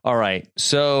 All right.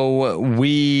 So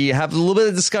we have a little bit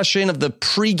of discussion of the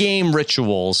pregame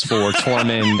rituals for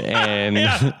Tormund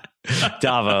and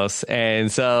Davos.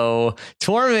 And so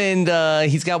Tormund,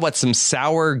 he's got some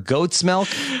sour goat's milk?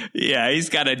 Yeah, he's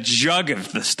got a jug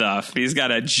of the stuff. He's got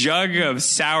a jug of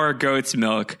sour goat's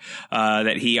milk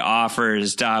that he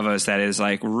offers Davos that is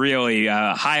like really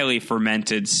highly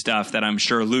fermented stuff that I'm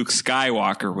sure Luke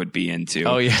Skywalker would be into.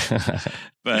 Oh, yeah.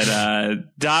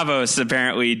 But Davos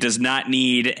apparently does not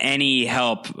need any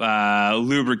help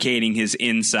lubricating his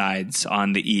insides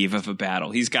on the eve of a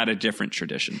battle. He's got a different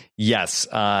tradition. Yes,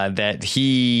 that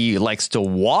he likes to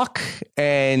walk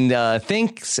and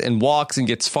thinks and walks and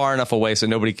gets far enough away so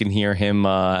nobody can hear him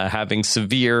having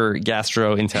severe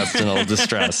gastrointestinal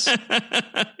distress.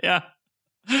 Yeah.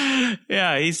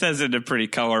 Yeah, he says it in a pretty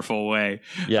colorful way.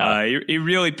 Yeah, he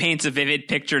really paints a vivid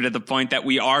picture to the point that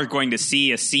we are going to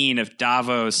see a scene of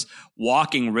Davos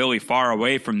walking really far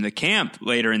away from the camp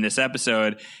later in this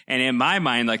episode. And in my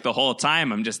mind, like the whole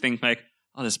time, I'm just thinking like,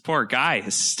 oh, this poor guy,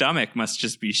 his stomach must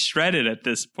just be shredded at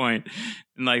this point.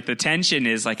 And like the tension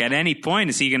is like, at any point,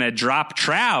 is he going to drop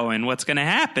trow and what's going to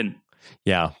happen?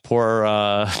 Yeah, poor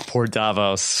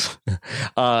Davos.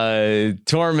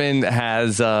 Tormund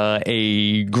has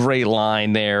a great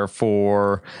line there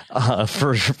for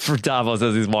Davos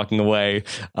as he's walking away,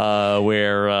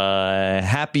 where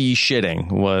happy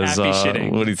shitting was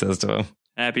what he says to him.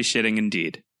 Happy shitting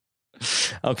indeed.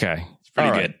 Okay, it's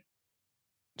pretty good.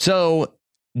 So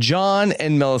Jon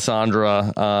and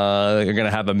Melisandre are going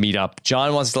to have a meetup.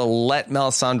 Jon wants to let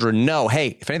Melisandre know,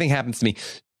 hey, if anything happens to me,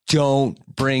 don't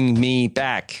bring me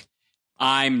back.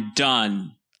 I'm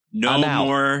done. No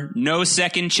more, no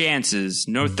second chances,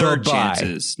 no third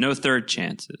chances, no third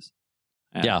chances.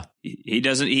 Yeah. He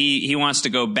doesn't, he wants to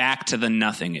go back to the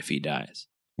nothing if he dies.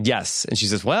 Yes. And she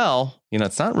says, well,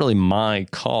 it's not really my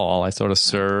call. I sort of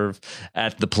serve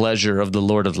at the pleasure of the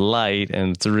Lord of Light,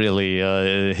 and it's really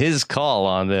his call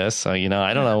on this. So,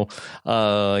 I don't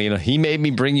know. He made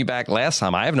me bring you back last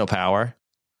time. I have no power.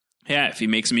 Yeah. If he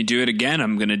makes me do it again,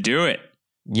 I'm going to do it.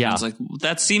 Yeah. And it's like,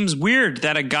 that seems weird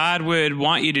that a god would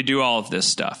want you to do all of this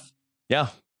stuff. Yeah.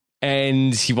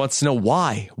 And he wants to know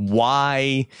why.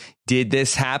 Why did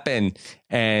this happen?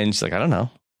 And she's like, I don't know.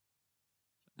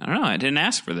 I didn't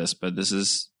ask for this, but this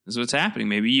is what's happening.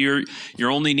 Maybe you're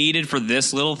only needed for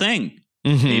this little thing.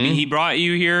 Mm-hmm. Maybe he brought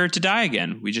you here to die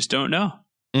again. We just don't know.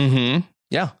 Mm-hmm.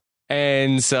 Yeah.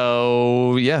 And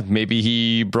so, maybe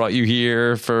he brought you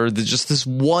here for just this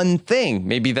one thing.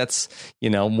 Maybe that's,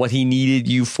 what he needed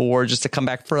you for, just to come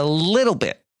back for a little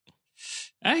bit.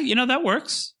 That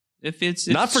works. If it's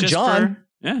not for Jon.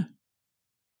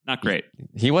 Not great.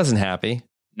 He wasn't happy.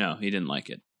 No, he didn't like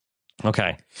it.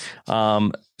 Okay.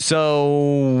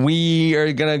 So we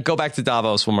are going to go back to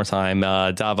Davos one more time.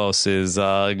 Davos is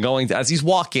going to, as he's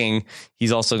walking,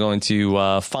 he's also going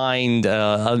to find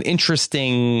an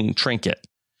interesting trinket.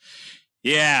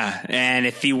 Yeah. And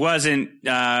if he wasn't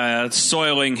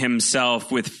soiling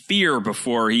himself with fear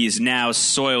before, he's now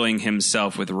soiling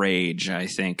himself with rage, I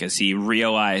think, as he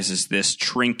realizes this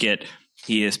trinket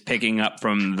he is picking up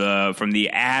from the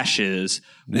ashes.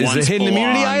 Is it a hidden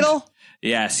immunity idol?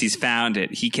 Yes, he's found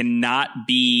it. He cannot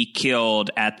be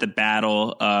killed at the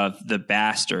Battle of the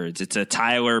Bastards. It's a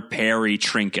Tyler Perry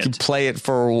trinket. You play it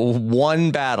for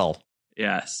one battle.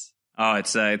 Yes. Oh,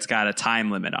 it's got a time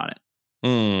limit on it.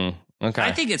 Okay.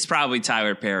 I think it's probably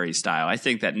Tyler Perry style. I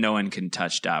think that no one can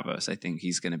touch Davos. I think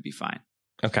he's going to be fine.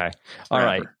 Okay. Forever. All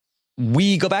right.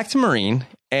 We go back to Meereen,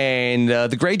 and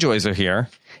the Greyjoys are here.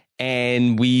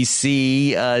 And we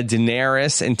see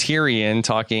Daenerys and Tyrion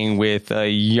talking with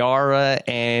Yara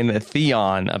and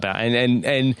Theon about,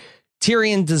 and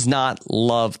Tyrion does not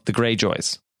love the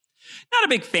Greyjoys. Not a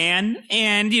big fan,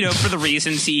 and for the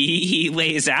reasons he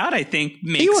lays out, I think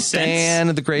makes sense. Are you a fan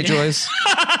of the Greyjoys?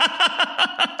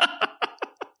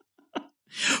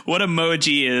 What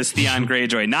emoji is Theon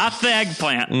Greyjoy? Not the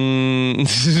eggplant.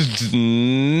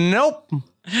 Nope.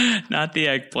 Not the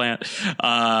eggplant.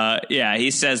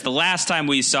 He says, the last time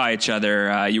we saw each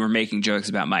other, you were making jokes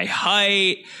about my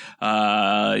height.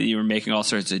 You were making all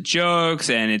sorts of jokes,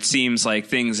 and it seems like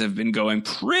things have been going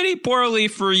pretty poorly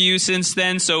for you since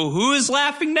then. So who is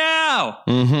laughing now?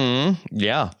 Mm-hmm.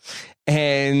 Yeah.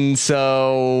 And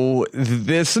so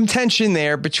there's some tension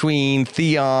there between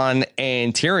Theon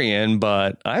and Tyrion,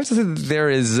 but I have to say that there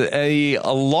is a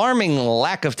alarming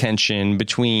lack of tension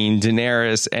between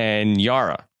Daenerys and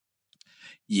Yara.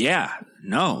 Yeah,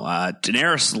 no,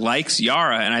 Daenerys likes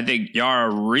Yara, and I think Yara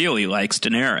really likes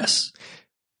Daenerys.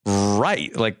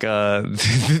 Right. Like,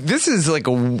 this is like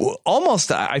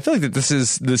almost, I feel like that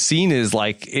the scene is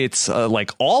like, it's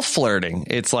like all flirting.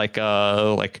 It's like,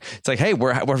 hey,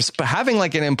 we're having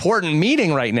like an important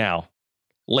meeting right now,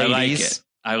 ladies.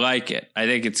 I like it. I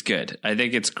think it's good. I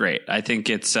think it's great. I think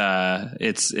it's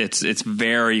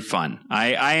very fun.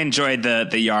 I enjoyed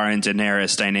the Yara and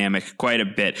Daenerys dynamic quite a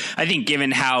bit. I think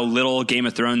given how little Game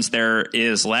of Thrones there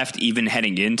is left, even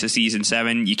heading into season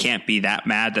 7, you can't be that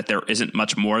mad that there isn't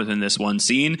much more than this one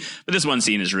scene. But this one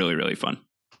scene is really, really fun.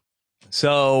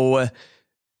 So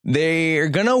they're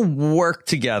going to work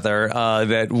together.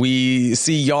 That we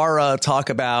see Yara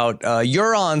talk about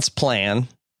Euron's plan,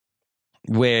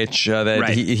 which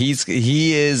right.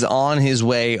 he is on his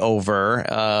way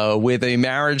over with a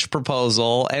marriage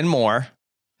proposal and more.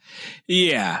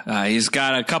 Yeah, he's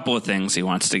got a couple of things he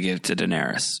wants to give to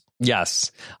Daenerys.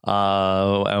 Yes,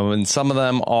 and some of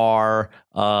them are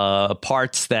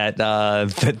parts that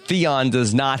Theon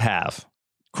does not have.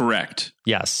 Correct.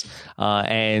 Yes.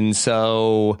 And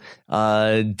so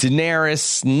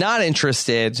Daenerys not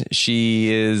interested.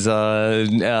 She is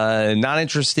not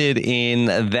interested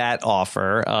in that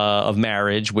offer of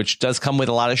marriage, which does come with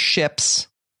a lot of ships.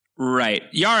 Right.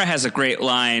 Yara has a great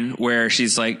line where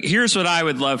she's like, here's what I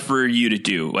would love for you to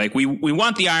do. Like, we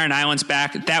want the Iron Islands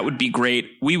back. That would be great.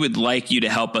 We would like you to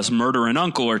help us murder an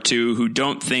uncle or two who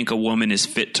don't think a woman is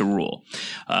fit to rule.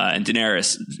 And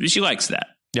Daenerys, she likes that.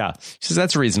 Yeah, she says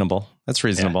that's reasonable. That's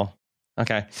reasonable.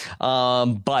 Okay.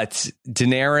 But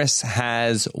Daenerys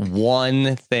has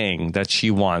one thing that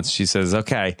she wants. She says,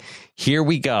 okay, here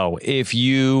we go. If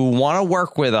you want to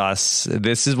work with us,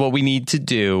 this is what we need to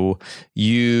do.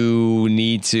 You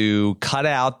need to cut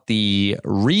out the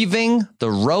reaving, the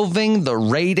roving, the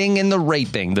raiding, and the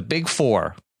raping. The big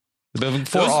four. The big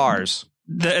four R's.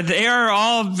 They are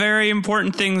all very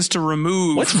important things to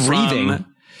remove. What's reaving?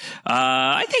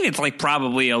 I think it's like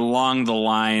probably along the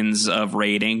lines of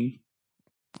raiding.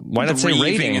 Why not say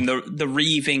raiding? And the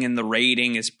reaving and the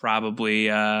raiding is probably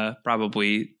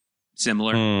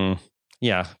similar.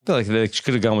 Yeah, I feel like they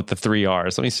could have gone with the 3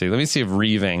 R's. Let me see if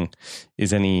reaving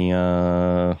is any.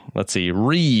 Let's see,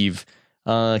 reave,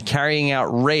 carrying out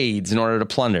raids in order to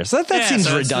plunder. So that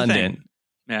seems redundant.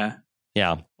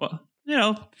 Yeah. Well,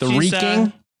 the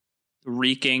reeking.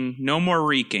 Reeking. No more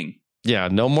reeking. Yeah,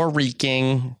 no more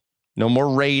reeking. No more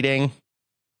raiding.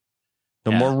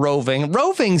 No more roving.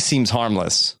 Roving seems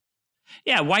harmless.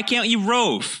 Yeah, why can't you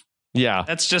rove? Yeah.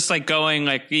 That's just like going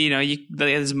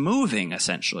it's moving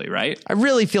essentially, right? I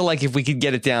really feel like if we could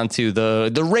get it down to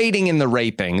the raiding and the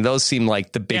raping, those seem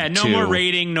like the big two. Yeah, no more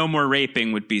raiding, no more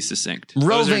raping would be succinct.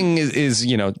 Roving is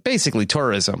basically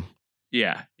tourism.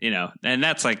 Yeah, and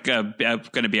that's like going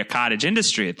to be a cottage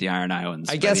industry at the Iron Islands.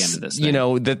 I guess,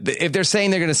 if they're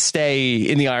saying they're going to stay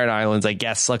in the Iron Islands, I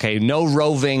guess, okay, no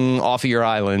roving off of your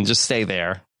island, just stay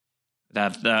there.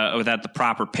 Without the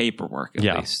proper paperwork,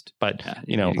 at least. But,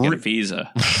 you get a visa.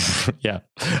 Yeah.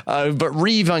 But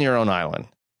reeve on your own island.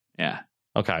 Yeah.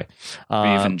 Okay.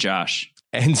 Reeve and Josh.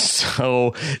 And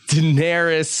so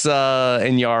Daenerys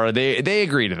and Yara, they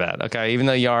agree to that. Okay. Even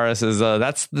though Yara says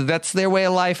that's their way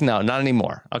of life. No, not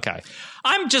anymore. Okay.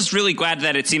 I'm just really glad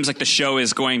that it seems like the show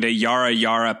is going to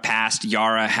Yara past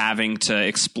Yara having to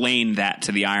explain that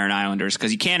to the Iron Islanders,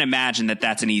 because you can't imagine that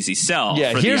that's an easy sell.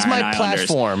 Yeah. Here's my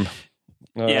platform.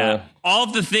 Yeah. All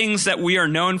of the things that we are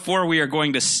known for, we are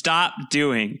going to stop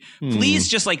doing. Please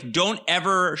just don't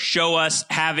ever show us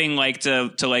having I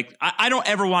don't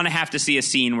ever want to have to see a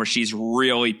scene where she's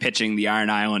really pitching the Iron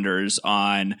Islanders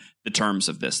on the terms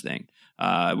of this thing.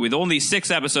 With only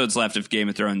 6 episodes left of Game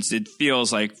of Thrones, it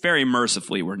feels like very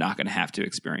mercifully we're not going to have to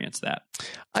experience that.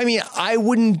 I mean, I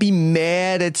wouldn't be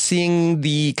mad at seeing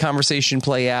the conversation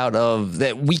play out of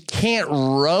that we can't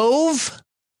rove.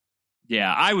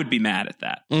 Yeah, I would be mad at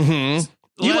that.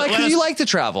 Mm-hmm. You like to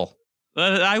travel.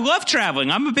 I love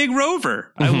traveling. I'm a big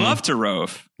rover. I love to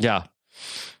rove. Yeah.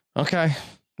 Okay.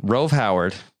 Rove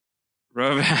Howard.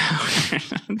 Rove Howard.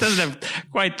 It doesn't have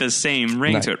quite the same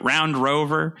ring to it. Round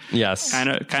rover. Yes.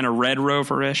 Kind of red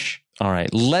rover-ish. All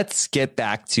right. Let's get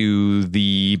back to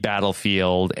the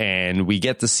battlefield, and we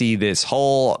get to see this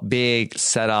whole big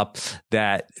setup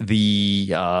that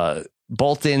the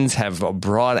Boltons have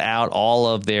brought out all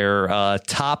of their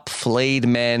top flayed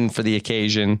men for the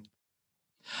occasion.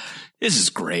 This is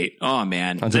great. Oh,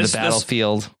 man. Onto the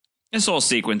battlefield. This whole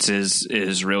sequence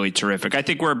is really terrific. I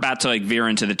think we're about to veer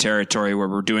into the territory where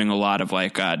we're doing a lot of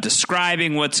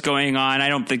describing what's going on. I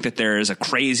don't think that there is a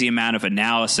crazy amount of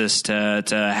analysis to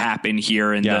happen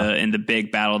here in the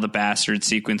big Battle of the Bastards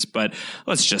sequence. But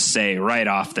let's just say right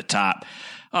off the top,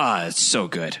 it's so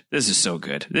good. This is so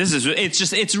good.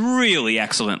 It's really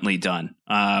excellently done.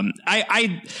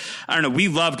 I don't know. We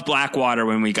loved Blackwater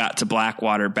when we got to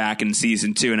Blackwater back in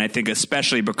season 2. And I think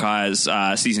especially because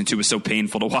season 2 was so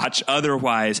painful to watch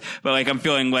otherwise. But I'm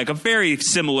feeling a very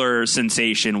similar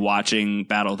sensation watching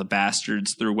Battle of the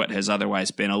Bastards through what has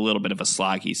otherwise been a little bit of a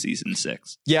sloggy season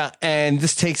 6. Yeah. And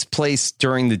this takes place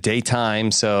during the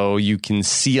daytime, so you can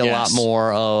see a lot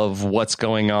more of what's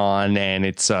going on. And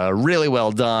it's really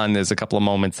well done. There's a couple of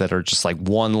moments that are just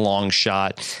one long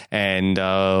shot. And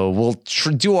we'll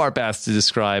do our best to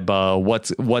describe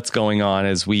what's going on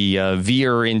as we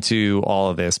veer into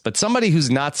all of this. But somebody who's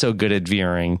not so good at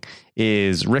veering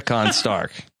is Rickon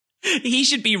Stark. He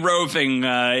should be roving,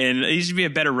 and he should be a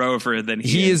better rover than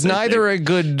he is. Neither a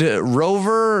good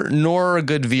rover nor a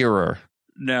good veerer.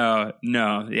 No,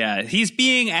 yeah. He's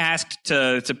being asked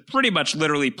to pretty much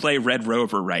literally play Red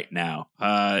Rover right now,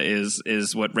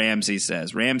 is what Ramsay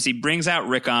says. Ramsay brings out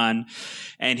Rickon,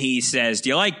 and he says, "Do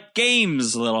you like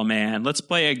games, little man? Let's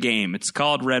play a game. It's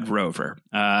called Red Rover."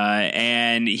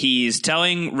 And he's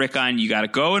telling Rickon, you got to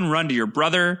go and run to your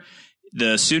brother.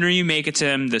 The sooner you make it to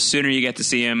him, the sooner you get to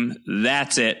see him.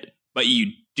 That's it. But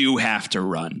you do have to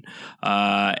run.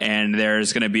 And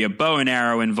there's going to be a bow and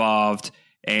arrow involved.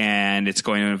 And it's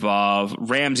going to involve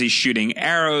Ramsay shooting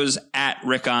arrows at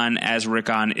Rickon as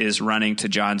Rickon is running to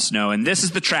Jon Snow. And this is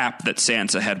the trap that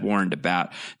Sansa had warned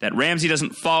about, that Ramsay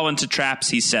doesn't fall into traps,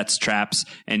 he sets traps.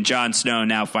 And Jon Snow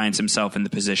now finds himself in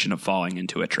the position of falling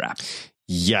into a trap.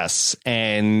 Yes.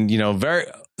 And,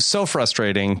 so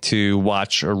frustrating to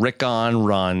watch Rickon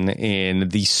run in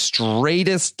the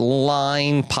straightest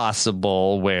line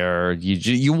possible, where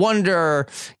you wonder,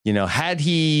 had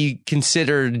he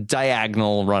considered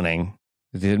diagonal running,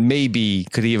 maybe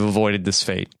could he have avoided this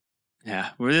fate? Yeah,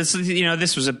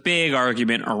 this was a big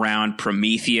argument around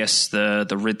Prometheus, the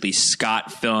Ridley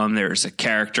Scott film. There's a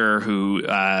character who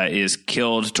is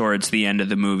killed towards the end of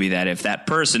the movie that if that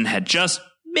person had just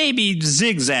maybe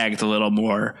zigzagged a little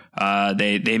more,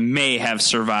 they may have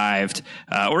survived,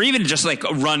 or even just like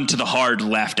run to the hard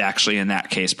left. Actually, in that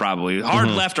case, probably hard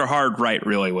left or hard right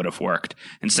really would have worked.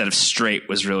 Instead of straight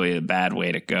was really a bad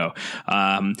way to go.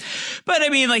 But I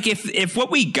mean, like if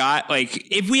what we got,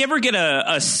 like if we ever get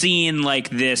a scene like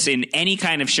this in any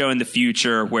kind of show in the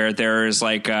future, where there's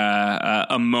like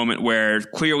a moment where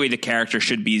clearly the character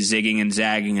should be zigging and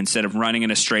zagging instead of running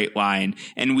in a straight line,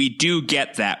 and we do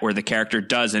get that where the character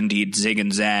does indeed zig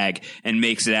and zag and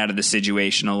makes it out of the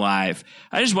situation alive,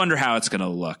 I just wonder how it's going to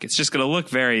look. It's just going to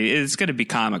look it's going to be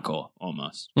comical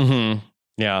almost. Mm-hmm.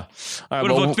 Yeah. It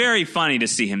would have looked very funny to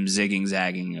see him zigging,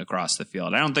 zagging across the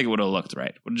field. I don't think it would have looked right.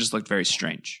 It would have just looked very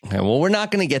strange. Okay, well, we're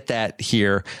not going to get that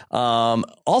here.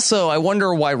 Also, I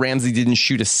wonder why Ramsey didn't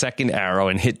shoot a second arrow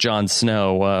and hit Jon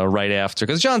Snow right after,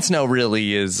 because Jon Snow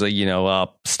really is,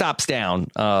 stops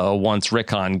down once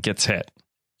Rickon gets hit.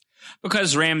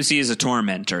 Because Ramsey is a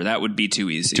tormentor, that would be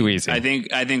too easy. Too easy. I think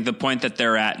the point that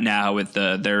they're at now with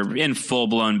they're in full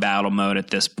blown battle mode at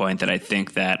this point, that I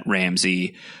think that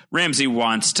Ramsey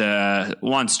wants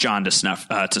Jon to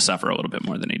suffer a little bit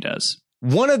more than he does.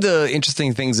 One of the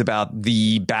interesting things about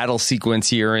the battle sequence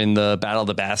here in the Battle of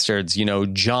the Bastards,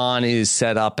 Jon is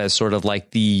set up as sort of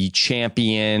like the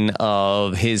champion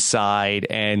of his side.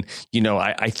 And,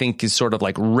 I think is sort of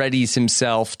like readies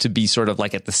himself to be sort of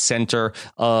like at the center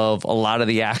of a lot of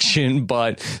the action.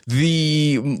 But for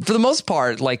the most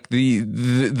part, like the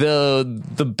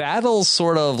battle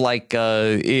sort of like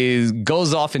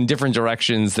goes off in different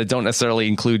directions that don't necessarily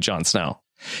include Jon Snow.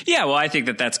 Yeah, well, I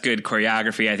think that's good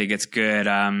choreography. I think it's good,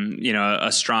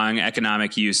 a strong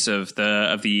economic use of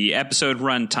the episode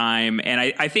runtime. And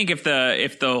I think if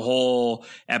the whole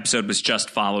episode was just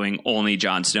following only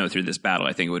Jon Snow through this battle,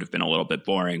 I think it would have been a little bit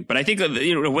boring. But I think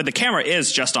when the camera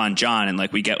is just on Jon, and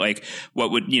like we get like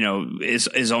what would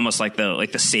is almost like the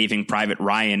Saving Private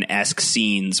Ryan-esque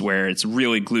scenes where it's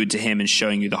really glued to him and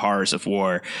showing you the horrors of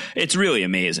war. It's really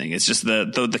amazing. It's just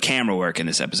the camera work in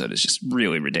this episode is just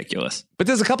really ridiculous.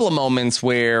 But there's a couple of moments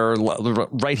where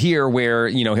right here where,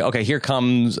 here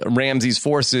comes Ramsey's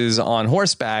forces on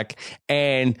horseback.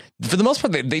 And for the most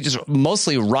part, they just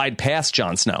mostly ride past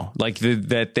Jon Snow, like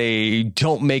that they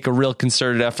don't make a real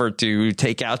concerted effort to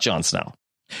take out Jon Snow.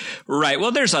 Right.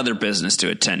 Well, there's other business to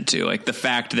attend to, like the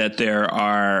fact that there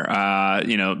are,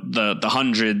 the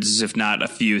hundreds, if not a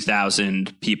few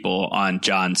thousand people on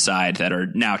Jon's side that are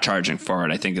now charging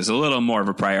forward, I think is a little more of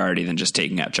a priority than just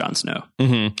taking out Jon Snow.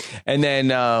 Mm-hmm. And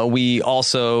then we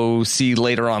also see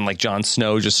later on, like Jon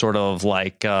Snow just sort of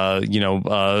like,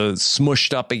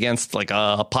 smushed up against like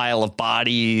a pile of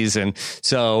bodies. And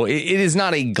so it is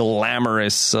not a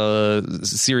glamorous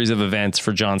series of events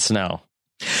for Jon Snow.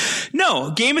 No,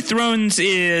 Game of Thrones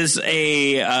is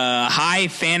a high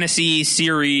fantasy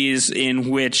series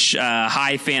in which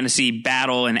high fantasy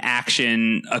battle and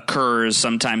action occurs,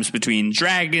 sometimes between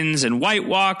dragons and White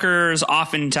Walkers,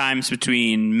 oftentimes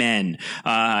between men.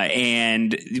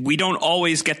 And we don't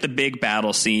always get the big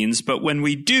battle scenes, but when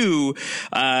we do,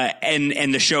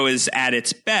 and the show is at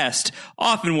its best,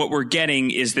 often what we're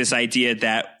getting is this idea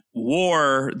that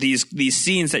war, these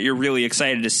scenes that you're really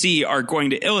excited to see, are going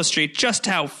to illustrate just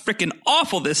how freaking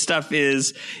awful this stuff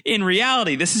is in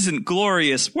reality. This isn't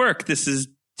glorious work. This is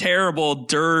terrible,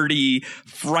 dirty,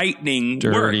 frightening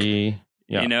work.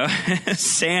 Yeah.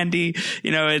 Sandy,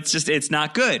 it's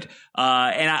not good.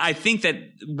 And I think that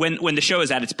when the show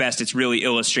is at its best, it's really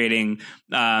illustrating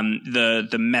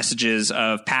the messages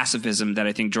of pacifism that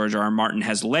I think George R.R. Martin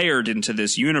has layered into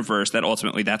this universe, that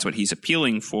ultimately that's what he's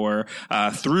appealing for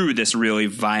through this really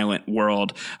violent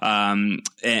world,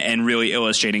 and really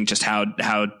illustrating just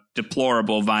how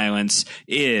deplorable violence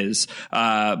is.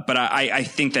 But I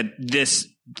think that this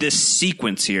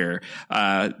sequence here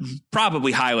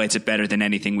probably highlights it better than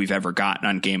anything we've ever gotten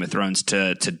on Game of Thrones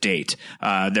to date.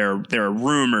 There are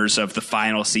rumors of the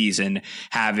final season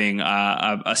having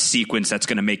a sequence that's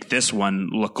going to make this one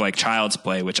look like Child's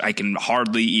Play, which I can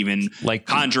hardly even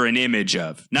conjure an image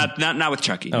of. Not with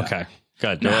Chucky. No. Okay.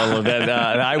 Good. Well,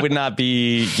 I would not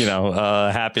be,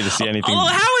 happy to see anything.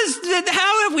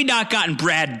 How have we not gotten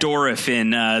Brad Dourif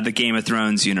in the Game of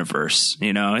Thrones universe?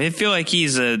 I feel like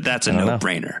that's a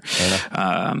no-brainer.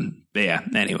 yeah,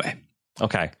 anyway.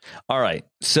 Okay. All right.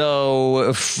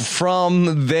 So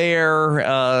from there,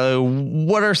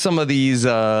 what are some of these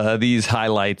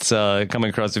highlights coming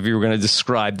across if you were going to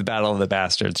describe the Battle of the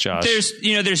Bastards, Josh?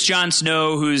 There's Jon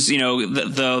Snow, who's,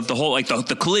 the whole, like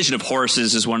the collision of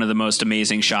horses is one of the most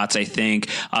amazing shots, I think.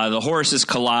 The horses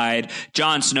collide.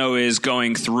 Jon Snow is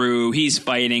going through. He's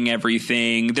fighting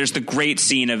everything. There's the great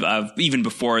scene of even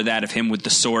before that of him with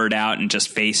the sword out and just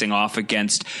facing off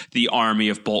against the army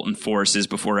of Bolton forces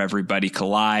before everybody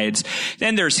collides.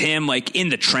 Then there's him like in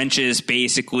the trenches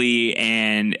basically,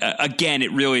 and again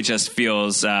it really just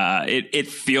feels it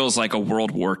feels like a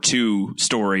World War II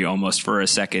story almost for a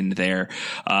second there,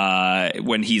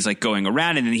 when he's like going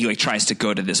around and then he like tries to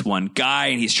go to this one guy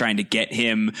and he's trying to get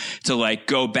him to like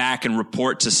go back and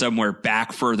report to somewhere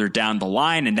back further down the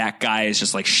line, and that guy is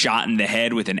just like shot in the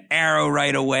head with an arrow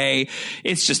right away.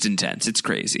 It's just intense. It's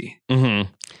crazy.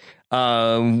 Mm-hmm.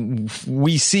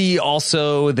 We see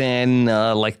also then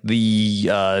like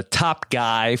the top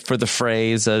guy for the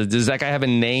phrase. Does that guy have a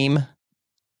name?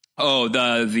 Oh,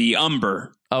 the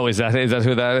Umber. Oh, is that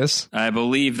who that is? I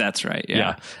believe that's right.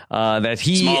 Yeah. That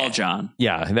he Small John.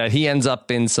 Yeah, that he ends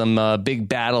up in some big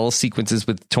battle sequences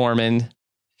with Tormund.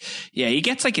 Yeah, he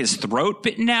gets like his throat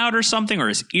bitten out or something, or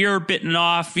his ear bitten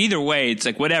off. Either way, it's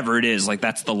like whatever it is, like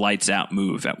that's the lights out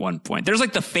move at one point. There's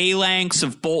like the phalanx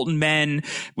of Bolton men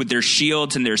with their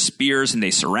shields and their spears, and they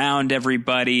surround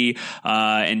everybody.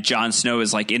 And Jon Snow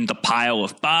is like in the pile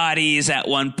of bodies at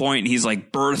one point, and he's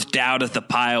like birthed out of the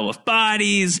pile of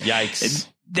bodies. Yikes.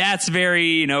 That's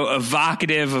very,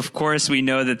 evocative. Of course, we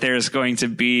know that there's going to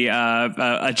be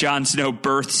a Jon Snow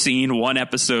birth scene one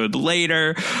episode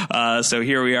later. So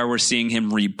here we are. We're seeing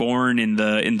him reborn in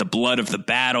the blood of the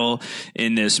battle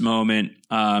in this moment.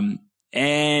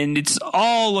 And it's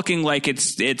all looking like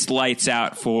it's lights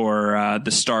out for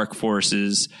the Stark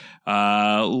forces.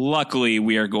 Luckily,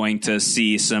 we are going to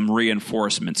see some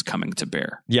reinforcements coming to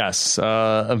bear. Yes.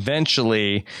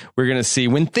 Eventually, we're going to see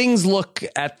when things look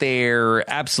at their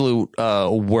absolute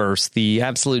worst, the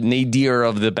absolute nadir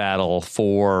of the battle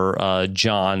for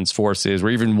Jon's forces,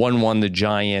 where even 1-1 the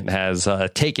Giant has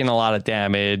taken a lot of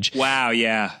damage. Wow.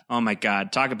 Yeah. Oh, my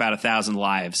God. Talk about 1,000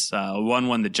 lives.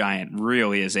 1-1 the Giant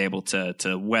really is able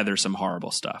to weather some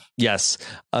horrible stuff. Yes.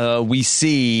 We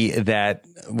see that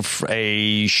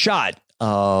a shot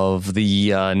of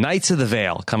the Knights of the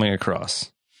Vale coming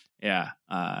across. Yeah.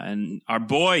 And our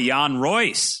boy, Jan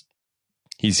Royce.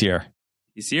 He's here.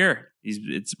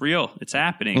 It's real. It's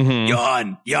happening. Mm-hmm.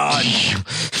 Jan.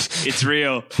 It's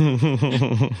real.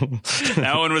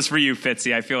 That one was for you,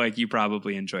 Fitzy. I feel like you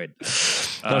probably enjoyed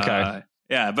that. Okay.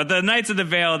 Yeah, but the Knights of the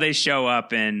Vale, they show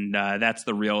up, and that's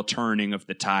the real turning of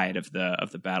the tide of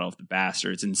the Battle of the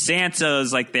Bastards. And Sansa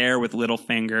is like there with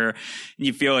Littlefinger, and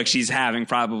you feel like she's having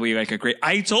probably like a great,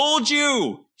 I told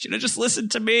you, should have just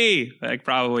listened to me. Like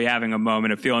probably having a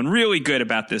moment of feeling really good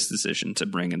about this decision to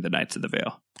bring in the Knights of the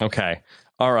Vale. Okay.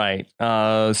 All right.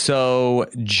 So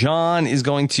Jon is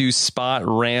going to spot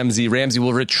Ramsay. Ramsay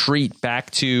will retreat back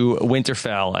to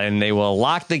Winterfell, and they will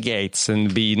lock the gates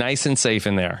and be nice and safe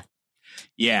in there.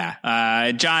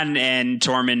 Yeah, Jon and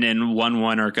Tormund and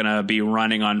 1-1 are going to be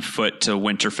running on foot to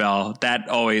Winterfell. That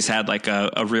always had like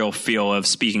a real feel of,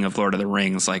 speaking of Lord of the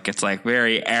Rings, like it's like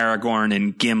very Aragorn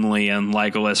and Gimli and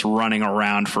Legolas running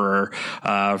around for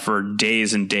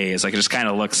days and days. Like it just kind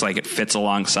of looks like it fits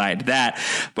alongside that.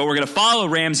 But we're going to follow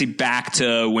Ramsay back to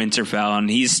Winterfell, and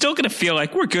he's still going to feel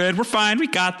like we're good, we're fine, we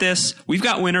got this, we've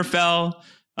got Winterfell.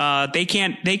 They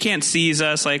can't seize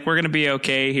us. Like we're going to be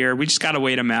okay here. We just got to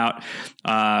wait them out.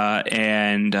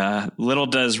 And little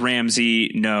does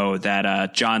Ramsay know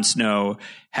that Jon Snow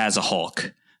has a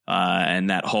Hulk, and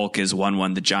that Hulk is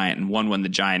 1-1 the Giant, and 1-1 the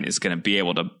Giant is going to be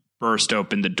able to burst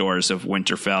open the doors of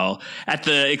Winterfell at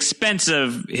the expense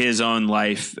of his own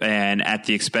life and at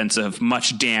the expense of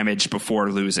much damage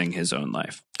before losing his own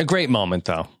life. A great moment,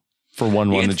 though. For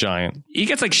 1-1 the Giant. He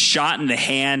gets like shot in the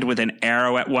hand with an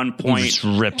arrow at one point. He just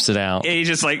rips it out. He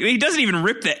just like, he doesn't even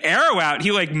rip the arrow out.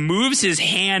 He like moves his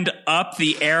hand up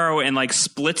the arrow and like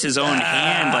splits his own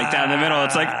hand like down the middle.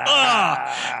 It's like, oh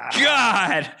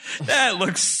God, that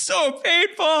looks so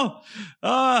painful.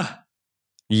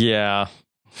 Yeah.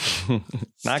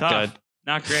 Not tough. Good.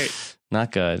 Not great.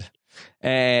 Not good.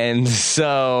 And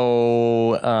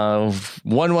so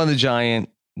 1-1 the Giant,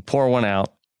 pour one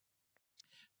out.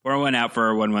 Pour one out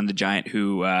for 1-1 the Giant,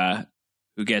 who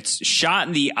gets shot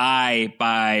in the eye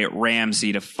by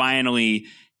Ramsay to finally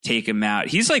take him out.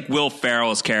 He's like Will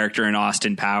Ferrell's character in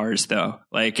Austin Powers, though.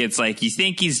 Like it's like you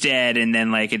think he's dead, and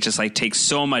then like it just like takes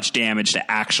so much damage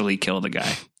to actually kill the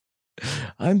guy.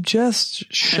 I'm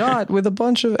just shot with a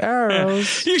bunch of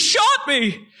arrows. You shot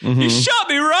me. You shot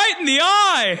me right in the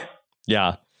eye.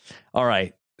 Yeah. All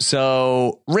right.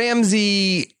 So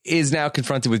Ramsay is now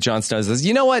confronted with Jon Snow. Says,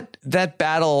 you know what? That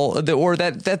battle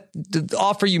the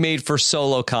offer you made for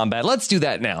solo combat. Let's do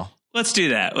that now. Let's do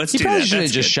that. He probably should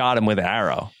have just shot him with an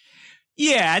arrow.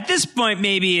 Yeah, at this point,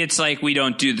 maybe it's like we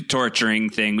don't do the torturing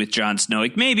thing with Jon Snow.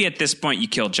 Like maybe at this point you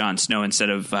kill Jon Snow instead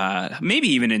of maybe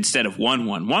even instead of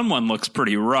 1-1. 1-1 looks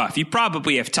pretty rough. You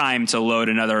probably have time to load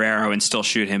another arrow and still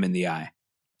shoot him in the eye.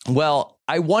 Well,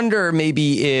 I wonder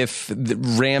maybe if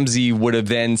Ramsay would have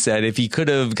then said if he could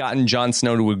have gotten Jon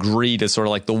Snow to agree to sort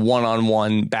of like the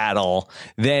one-on-one battle,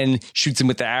 then shoots him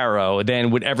with the arrow.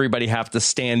 Then would everybody have to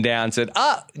stand down and said,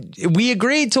 we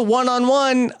agreed to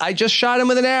one-on-one. I just shot him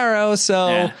with an arrow.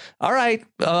 So, all right,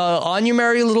 on your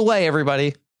merry little way,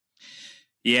 everybody.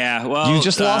 Yeah, well, you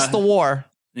just lost the war.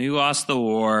 You lost the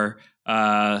war.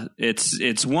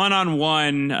 It's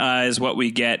one-on-one is what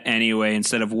we get anyway.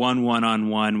 Instead of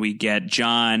one-on-one, we get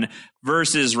Jon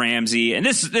versus Ramsay, and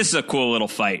this is a cool little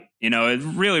fight. You know,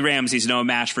 really Ramsay's no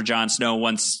match for Jon Snow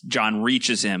once Jon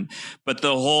reaches him, but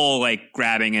the whole like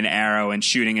grabbing an arrow and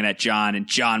shooting it at Jon and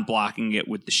Jon blocking it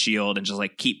with the shield and just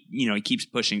like he keeps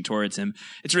pushing towards him.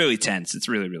 It's really tense. It's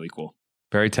really, really cool.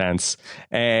 Very tense.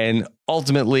 And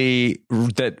ultimately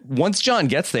that once Jon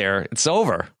gets there, it's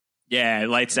over. Yeah,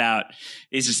 lights out.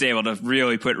 He's just able to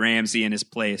really put Ramsay in his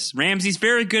place. Ramsay's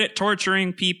very good at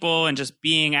torturing people and just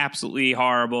being absolutely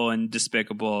horrible and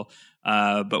despicable.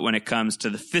 But when it comes to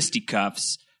the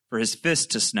fisticuffs for his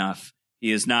fist to snuff,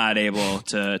 he is not able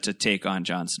to take on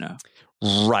Jon Snow.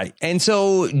 Right. And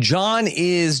so Jon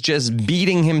is just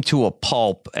beating him to a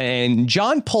pulp, and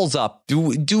Jon pulls up.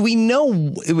 Do we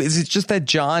know? Is it just that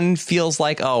Jon feels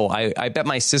like, I bet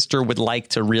my sister would like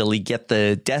to really get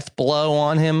the death blow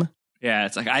on him? Yeah,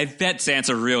 it's like, I bet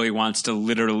Sansa really wants to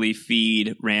literally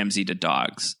feed Ramsay to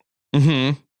dogs.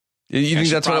 Mm-hmm. You think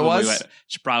that's what it was?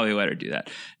 Should probably let her do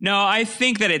that. No, I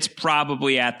think that it's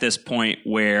probably at this point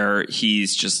where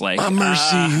he's just like, my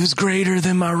mercy is greater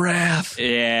than my wrath.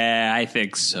 Yeah, I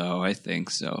think so.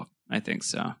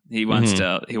 He wants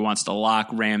to lock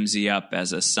Ramsay up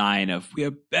as a sign of we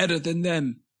are better than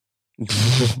them.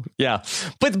 Yeah,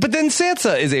 but then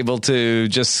Sansa is able to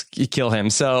just kill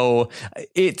him. So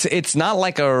it's not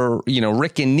like a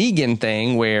Rick and Negan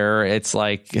thing where it's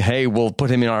like, hey, we'll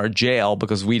put him in our jail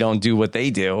because we don't do what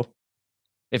they do.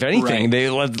 If anything,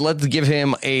 let's give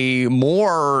him a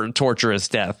more torturous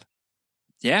death.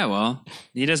 Yeah, well,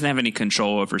 he doesn't have any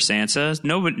control over Sansa.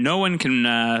 No one can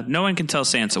tell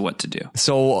Sansa what to do.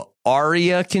 So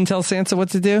Arya can tell Sansa what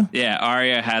to do? Yeah,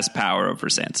 Arya has power over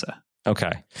Sansa.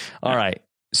 Okay. All right.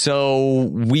 So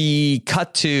we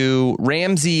cut to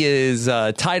Ramsay is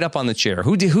tied up on the chair.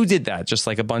 Who did that? Just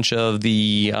like a bunch of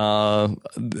the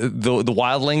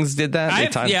wildlings did that?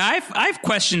 I have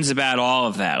questions about all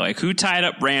of that. Like who tied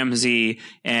up Ramsay,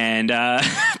 and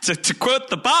to quote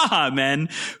the Baja Men,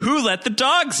 who let the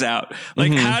dogs out?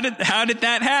 Like how did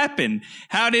that happen?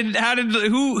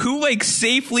 Who like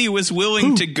safely was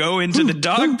willing to go into the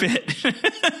dog pit?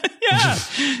 Yeah,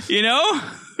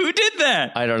 who did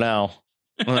that? I don't know.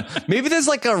 Maybe there's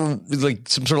like some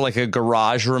sort of like a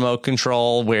garage remote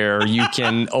control where you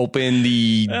can open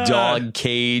the dog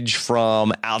cage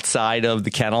from outside of the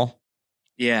kennel.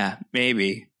 Yeah,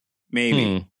 maybe.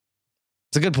 It's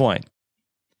a good point.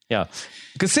 Yeah,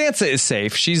 because Sansa is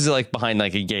safe. She's like behind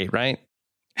like a gate, right?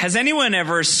 Has anyone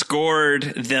ever scored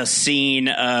the scene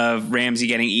of Ramsay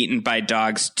getting eaten by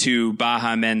dogs to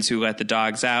Baja Men's who let the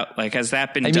dogs out? Like, has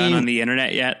that been done on the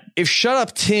internet yet? If Shut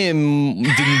Up Tim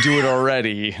didn't do it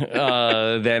already,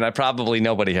 then probably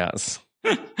nobody has.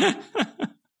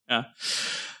 Yeah.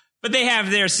 But they have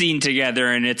their scene together,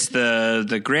 and it's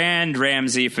the grand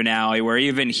Ramsay finale where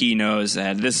even he knows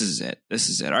that this is it. This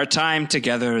is it. Our time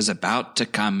together is about to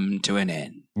come to an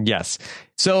end. Yes.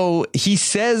 So he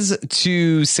says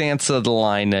to Sansa the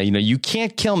line, you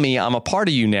can't kill me. I'm a part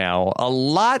of you now. A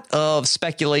lot of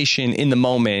speculation in the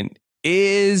moment.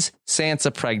 Is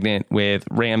Sansa pregnant with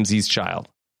Ramsay's child?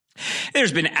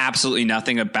 There's been absolutely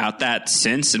nothing about that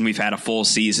since, and we've had a full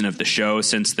season of the show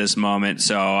since this moment.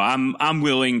 So I'm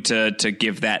willing to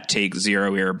give that take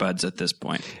 0 earbuds at this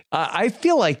point. I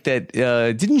feel like that.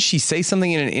 Didn't she say something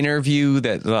in an interview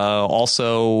that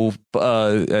also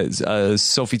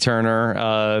Sophie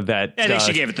Turner that I think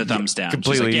she gave it the thumbs down.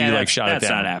 Completely shot it down. That's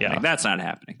not happening. Yeah.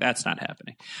 That's not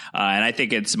happening. And I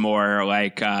think it's more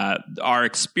like our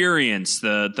experience,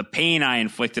 the pain I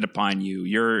inflicted upon you.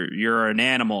 You're an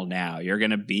animal now. You're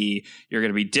gonna be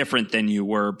different than you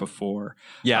were before.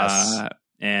 Yes.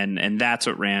 And that's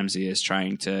what Ramsay is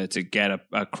trying to get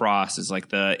across, is like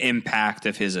the impact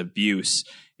of his abuse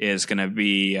is going to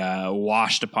be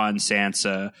washed upon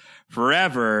Sansa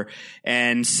forever.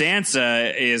 And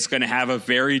Sansa is going to have a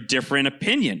very different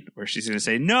opinion, where she's going to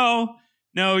say, no,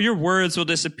 your words will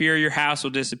disappear. Your house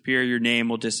will disappear. Your name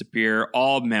will disappear.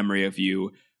 All memory of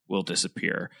you will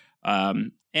disappear.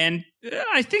 And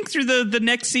I think through the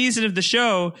next season of the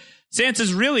show,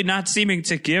 Sansa's really not seeming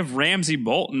to give Ramsay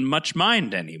Bolton much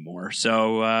mind anymore.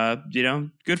 So,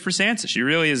 good for Sansa. She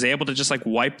really is able to just like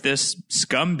wipe this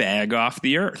scumbag off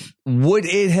the earth. Would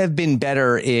it have been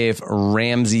better if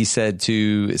Ramsay said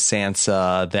to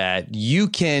Sansa that you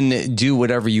can do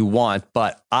whatever you want,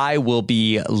 but I will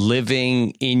be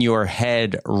living in your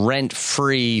head rent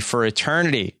free for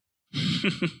eternity?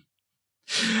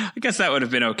 I guess that would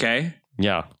have been okay.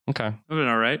 Yeah. Okay. Would have been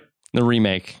all right. The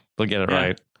remake. They'll get it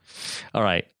right. All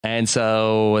right. And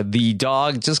so the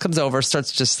dog just comes over,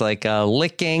 starts just like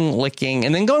licking,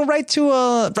 and then going right to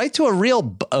a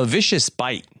real vicious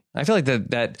bite. I feel like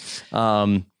that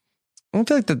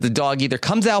the dog either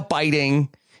comes out biting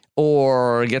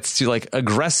or gets to like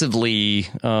aggressively,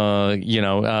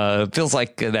 feels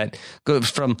like that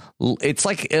goes from, it's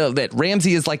like that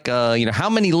Ramsay is like, how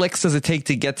many licks does it take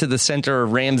to get to the center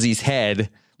of Ramsay's head?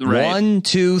 Right. 1,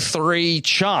 2, 3,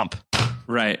 chomp.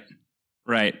 Right.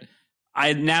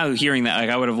 I now hearing that, like,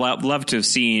 I would have loved to have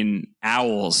seen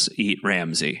owls eat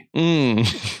Ramsay. For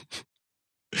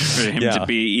him to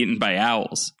be eaten by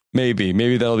owls. Maybe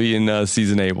that'll be in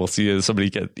season 8. We'll see somebody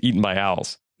get eaten by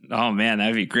owls. Oh man,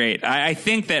 that'd be great. I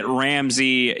think that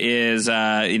Ramsay is,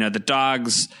 the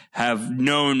dogs have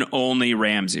known only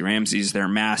Ramsay. Ramsay's their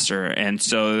master, and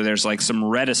so there's like some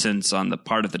reticence on the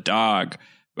part of the dog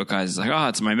because it's like, oh,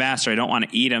 it's my master. I don't want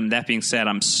to eat him. That being said,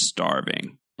 I'm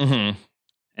starving. Mm-hmm.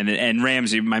 And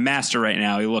Ramsay, my master right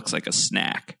now, he looks like a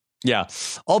snack. Yeah.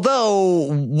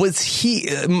 Although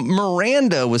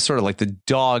Miranda was sort of like the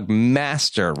dog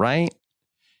master, right?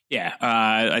 Yeah.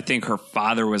 I think her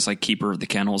father was like keeper of the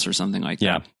kennels or something like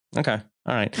that. Okay.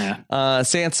 All right. Yeah.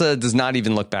 Sansa does not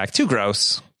even look back. Too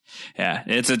gross. Yeah,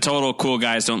 it's a total cool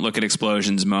guys don't look at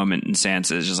explosions moment, and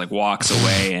Sansa just like walks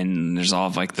away, and there's all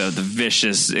of like the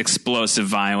vicious explosive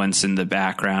violence in the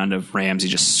background of Ramsay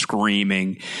just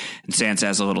screaming, and Sansa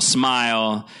has a little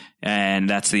smile, and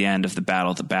that's the end of the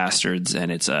Battle of the Bastards,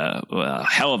 and it's a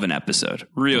hell of an episode.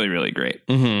 Really, really great.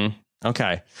 Mm-hmm.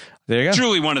 Okay, there you go.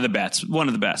 Truly one of the best, one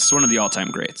of the all-time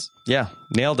greats. Yeah,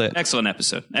 nailed it. Excellent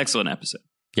episode.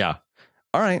 Yeah.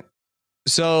 All right.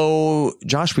 So,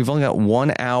 Josh, we've only got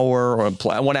 1 hour or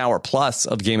 1 hour plus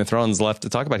of Game of Thrones left to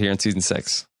talk about here in season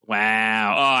 6.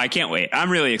 Wow. Oh, I can't wait. I'm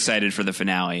really excited for the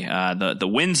finale. The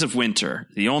Winds of Winter,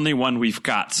 the only one we've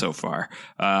got so far,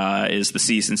 is the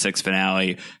season 6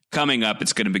 finale. Coming up,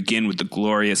 it's going to begin with the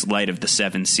glorious Light of the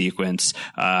Seven sequence.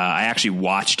 I actually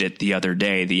watched it the other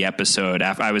day, the episode.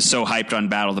 I was so hyped on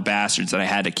Battle of the Bastards that I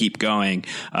had to keep going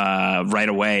right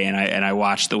away, and I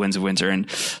watched the Winds of Winter. And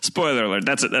spoiler alert,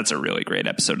 that's a really great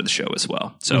episode of the show as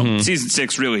well. So season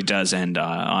 6 really does end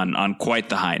on quite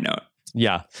the high note.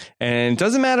 Yeah. And it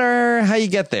doesn't matter how you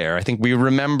get there. I think we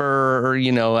remember,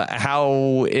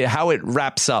 how it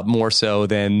wraps up more so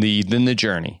than the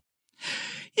journey.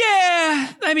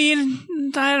 Yeah, I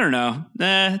mean, I don't know.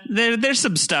 There's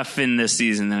some stuff in this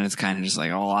season that it's kind of just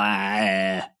like,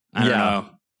 I don't know.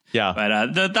 Yeah.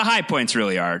 But the high points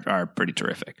really are pretty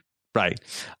terrific. Right.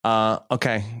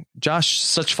 Okay. Josh,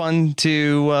 such fun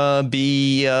to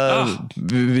be back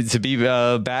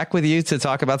with you to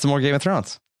talk about some more Game of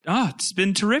Thrones. Oh, it's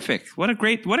been terrific. What a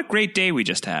great day we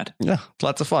just had. Yeah,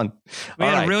 lots of fun. We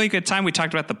had a really good time. We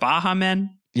talked about the Baja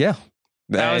Men. Yeah.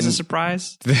 That was a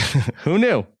surprise. Who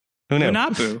knew?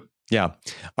 Unapu. Yeah.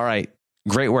 All right.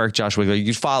 Great work, Josh Wigley. You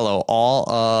can follow all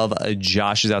of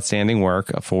Josh's outstanding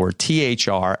work for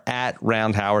THR at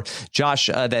Round Howard. Josh,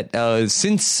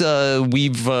 since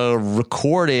we've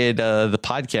recorded the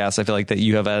podcast, I feel like that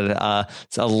you have had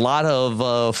a lot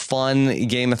of fun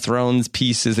Game of Thrones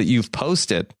pieces that you've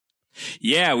posted.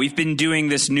 Yeah, we've been doing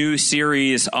this new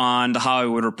series on The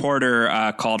Hollywood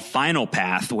Reporter called Final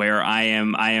Path, where I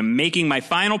am making my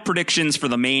final predictions for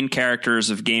the main characters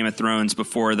of Game of Thrones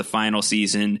before the final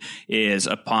season is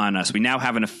upon us. We now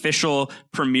have an official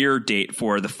premiere date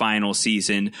for the final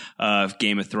season of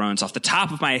Game of Thrones. Off the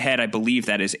top of my head, I believe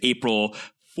that is April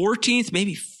 14th,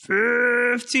 maybe 15th.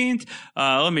 15th?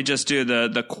 Let me just do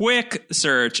the quick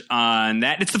search on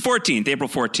that. It's the 14th. April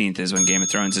 14th is when Game of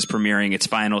Thrones is premiering its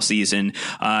final season.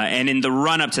 And in the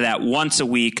run up to that, once a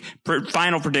week,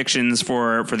 final predictions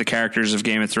for the characters of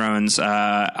Game of Thrones.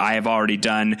 I have already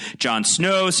done Jon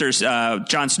Snow,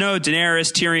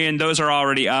 Daenerys, Tyrion. Those are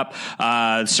already up.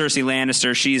 Cersei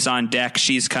Lannister, she's on deck.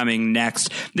 She's coming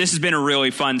next. This has been a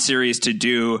really fun series to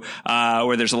do,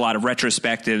 where there's a lot of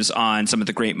retrospectives on some of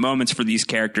the great moments for these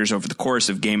characters over the course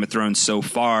of Game of Thrones so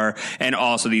far, and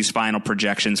also these final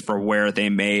projections for where they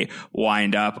may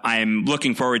wind up. I'm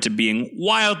looking forward to being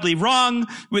wildly wrong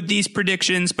with these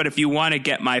predictions, but if you want to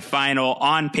get my final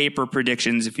on paper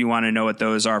predictions, if you want to know what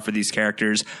those are for these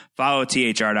characters, follow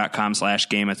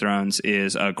thr.com/Game of Thrones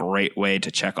is a great way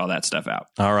to check all that stuff out.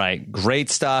 All right. Great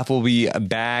stuff. We'll be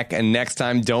back. And next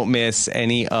time, don't miss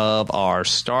any of our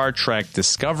Star Trek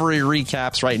Discovery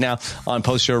recaps right now on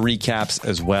post-show recaps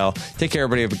as well. Take care,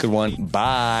 everybody. Have a good one.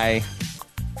 Bye.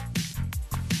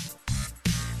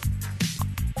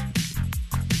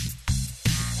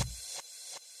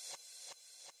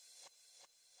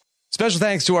 Special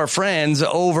thanks to our friends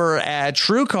over at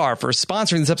TrueCar for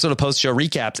sponsoring this episode of Post Show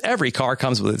Recaps. Every car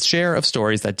comes with its share of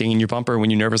stories. That ding in your bumper when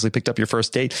you nervously picked up your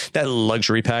first date, that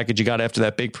luxury package you got after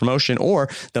that big promotion, or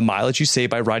the mileage you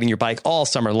save by riding your bike all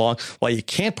summer long. While you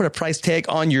can't put a price tag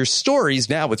on your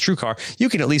stories, now with TrueCar, you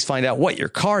can at least find out what your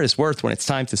car is worth when it's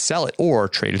time to sell it or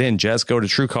trade it in. Just go to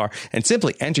TrueCar and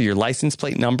simply enter your license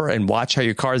plate number and watch how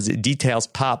your car's details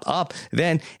pop up.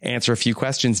 Then answer a few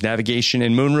questions, navigation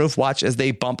and moonroof. Watch as they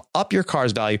bump up your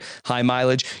car's value. High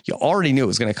mileage, you already knew it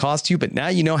was going to cost you, but now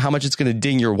you know how much it's going to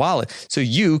ding your wallet, so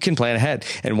you can plan ahead.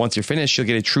 And once you're finished, you'll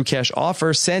get a true cash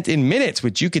offer sent in minutes,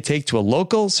 which you could take to a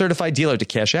local certified dealer to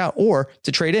cash out or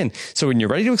to trade in. So when you're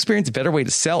ready to experience a better way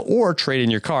to sell or trade in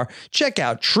your car, check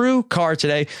out TrueCar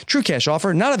today. True cash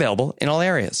offer not available in all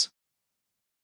areas.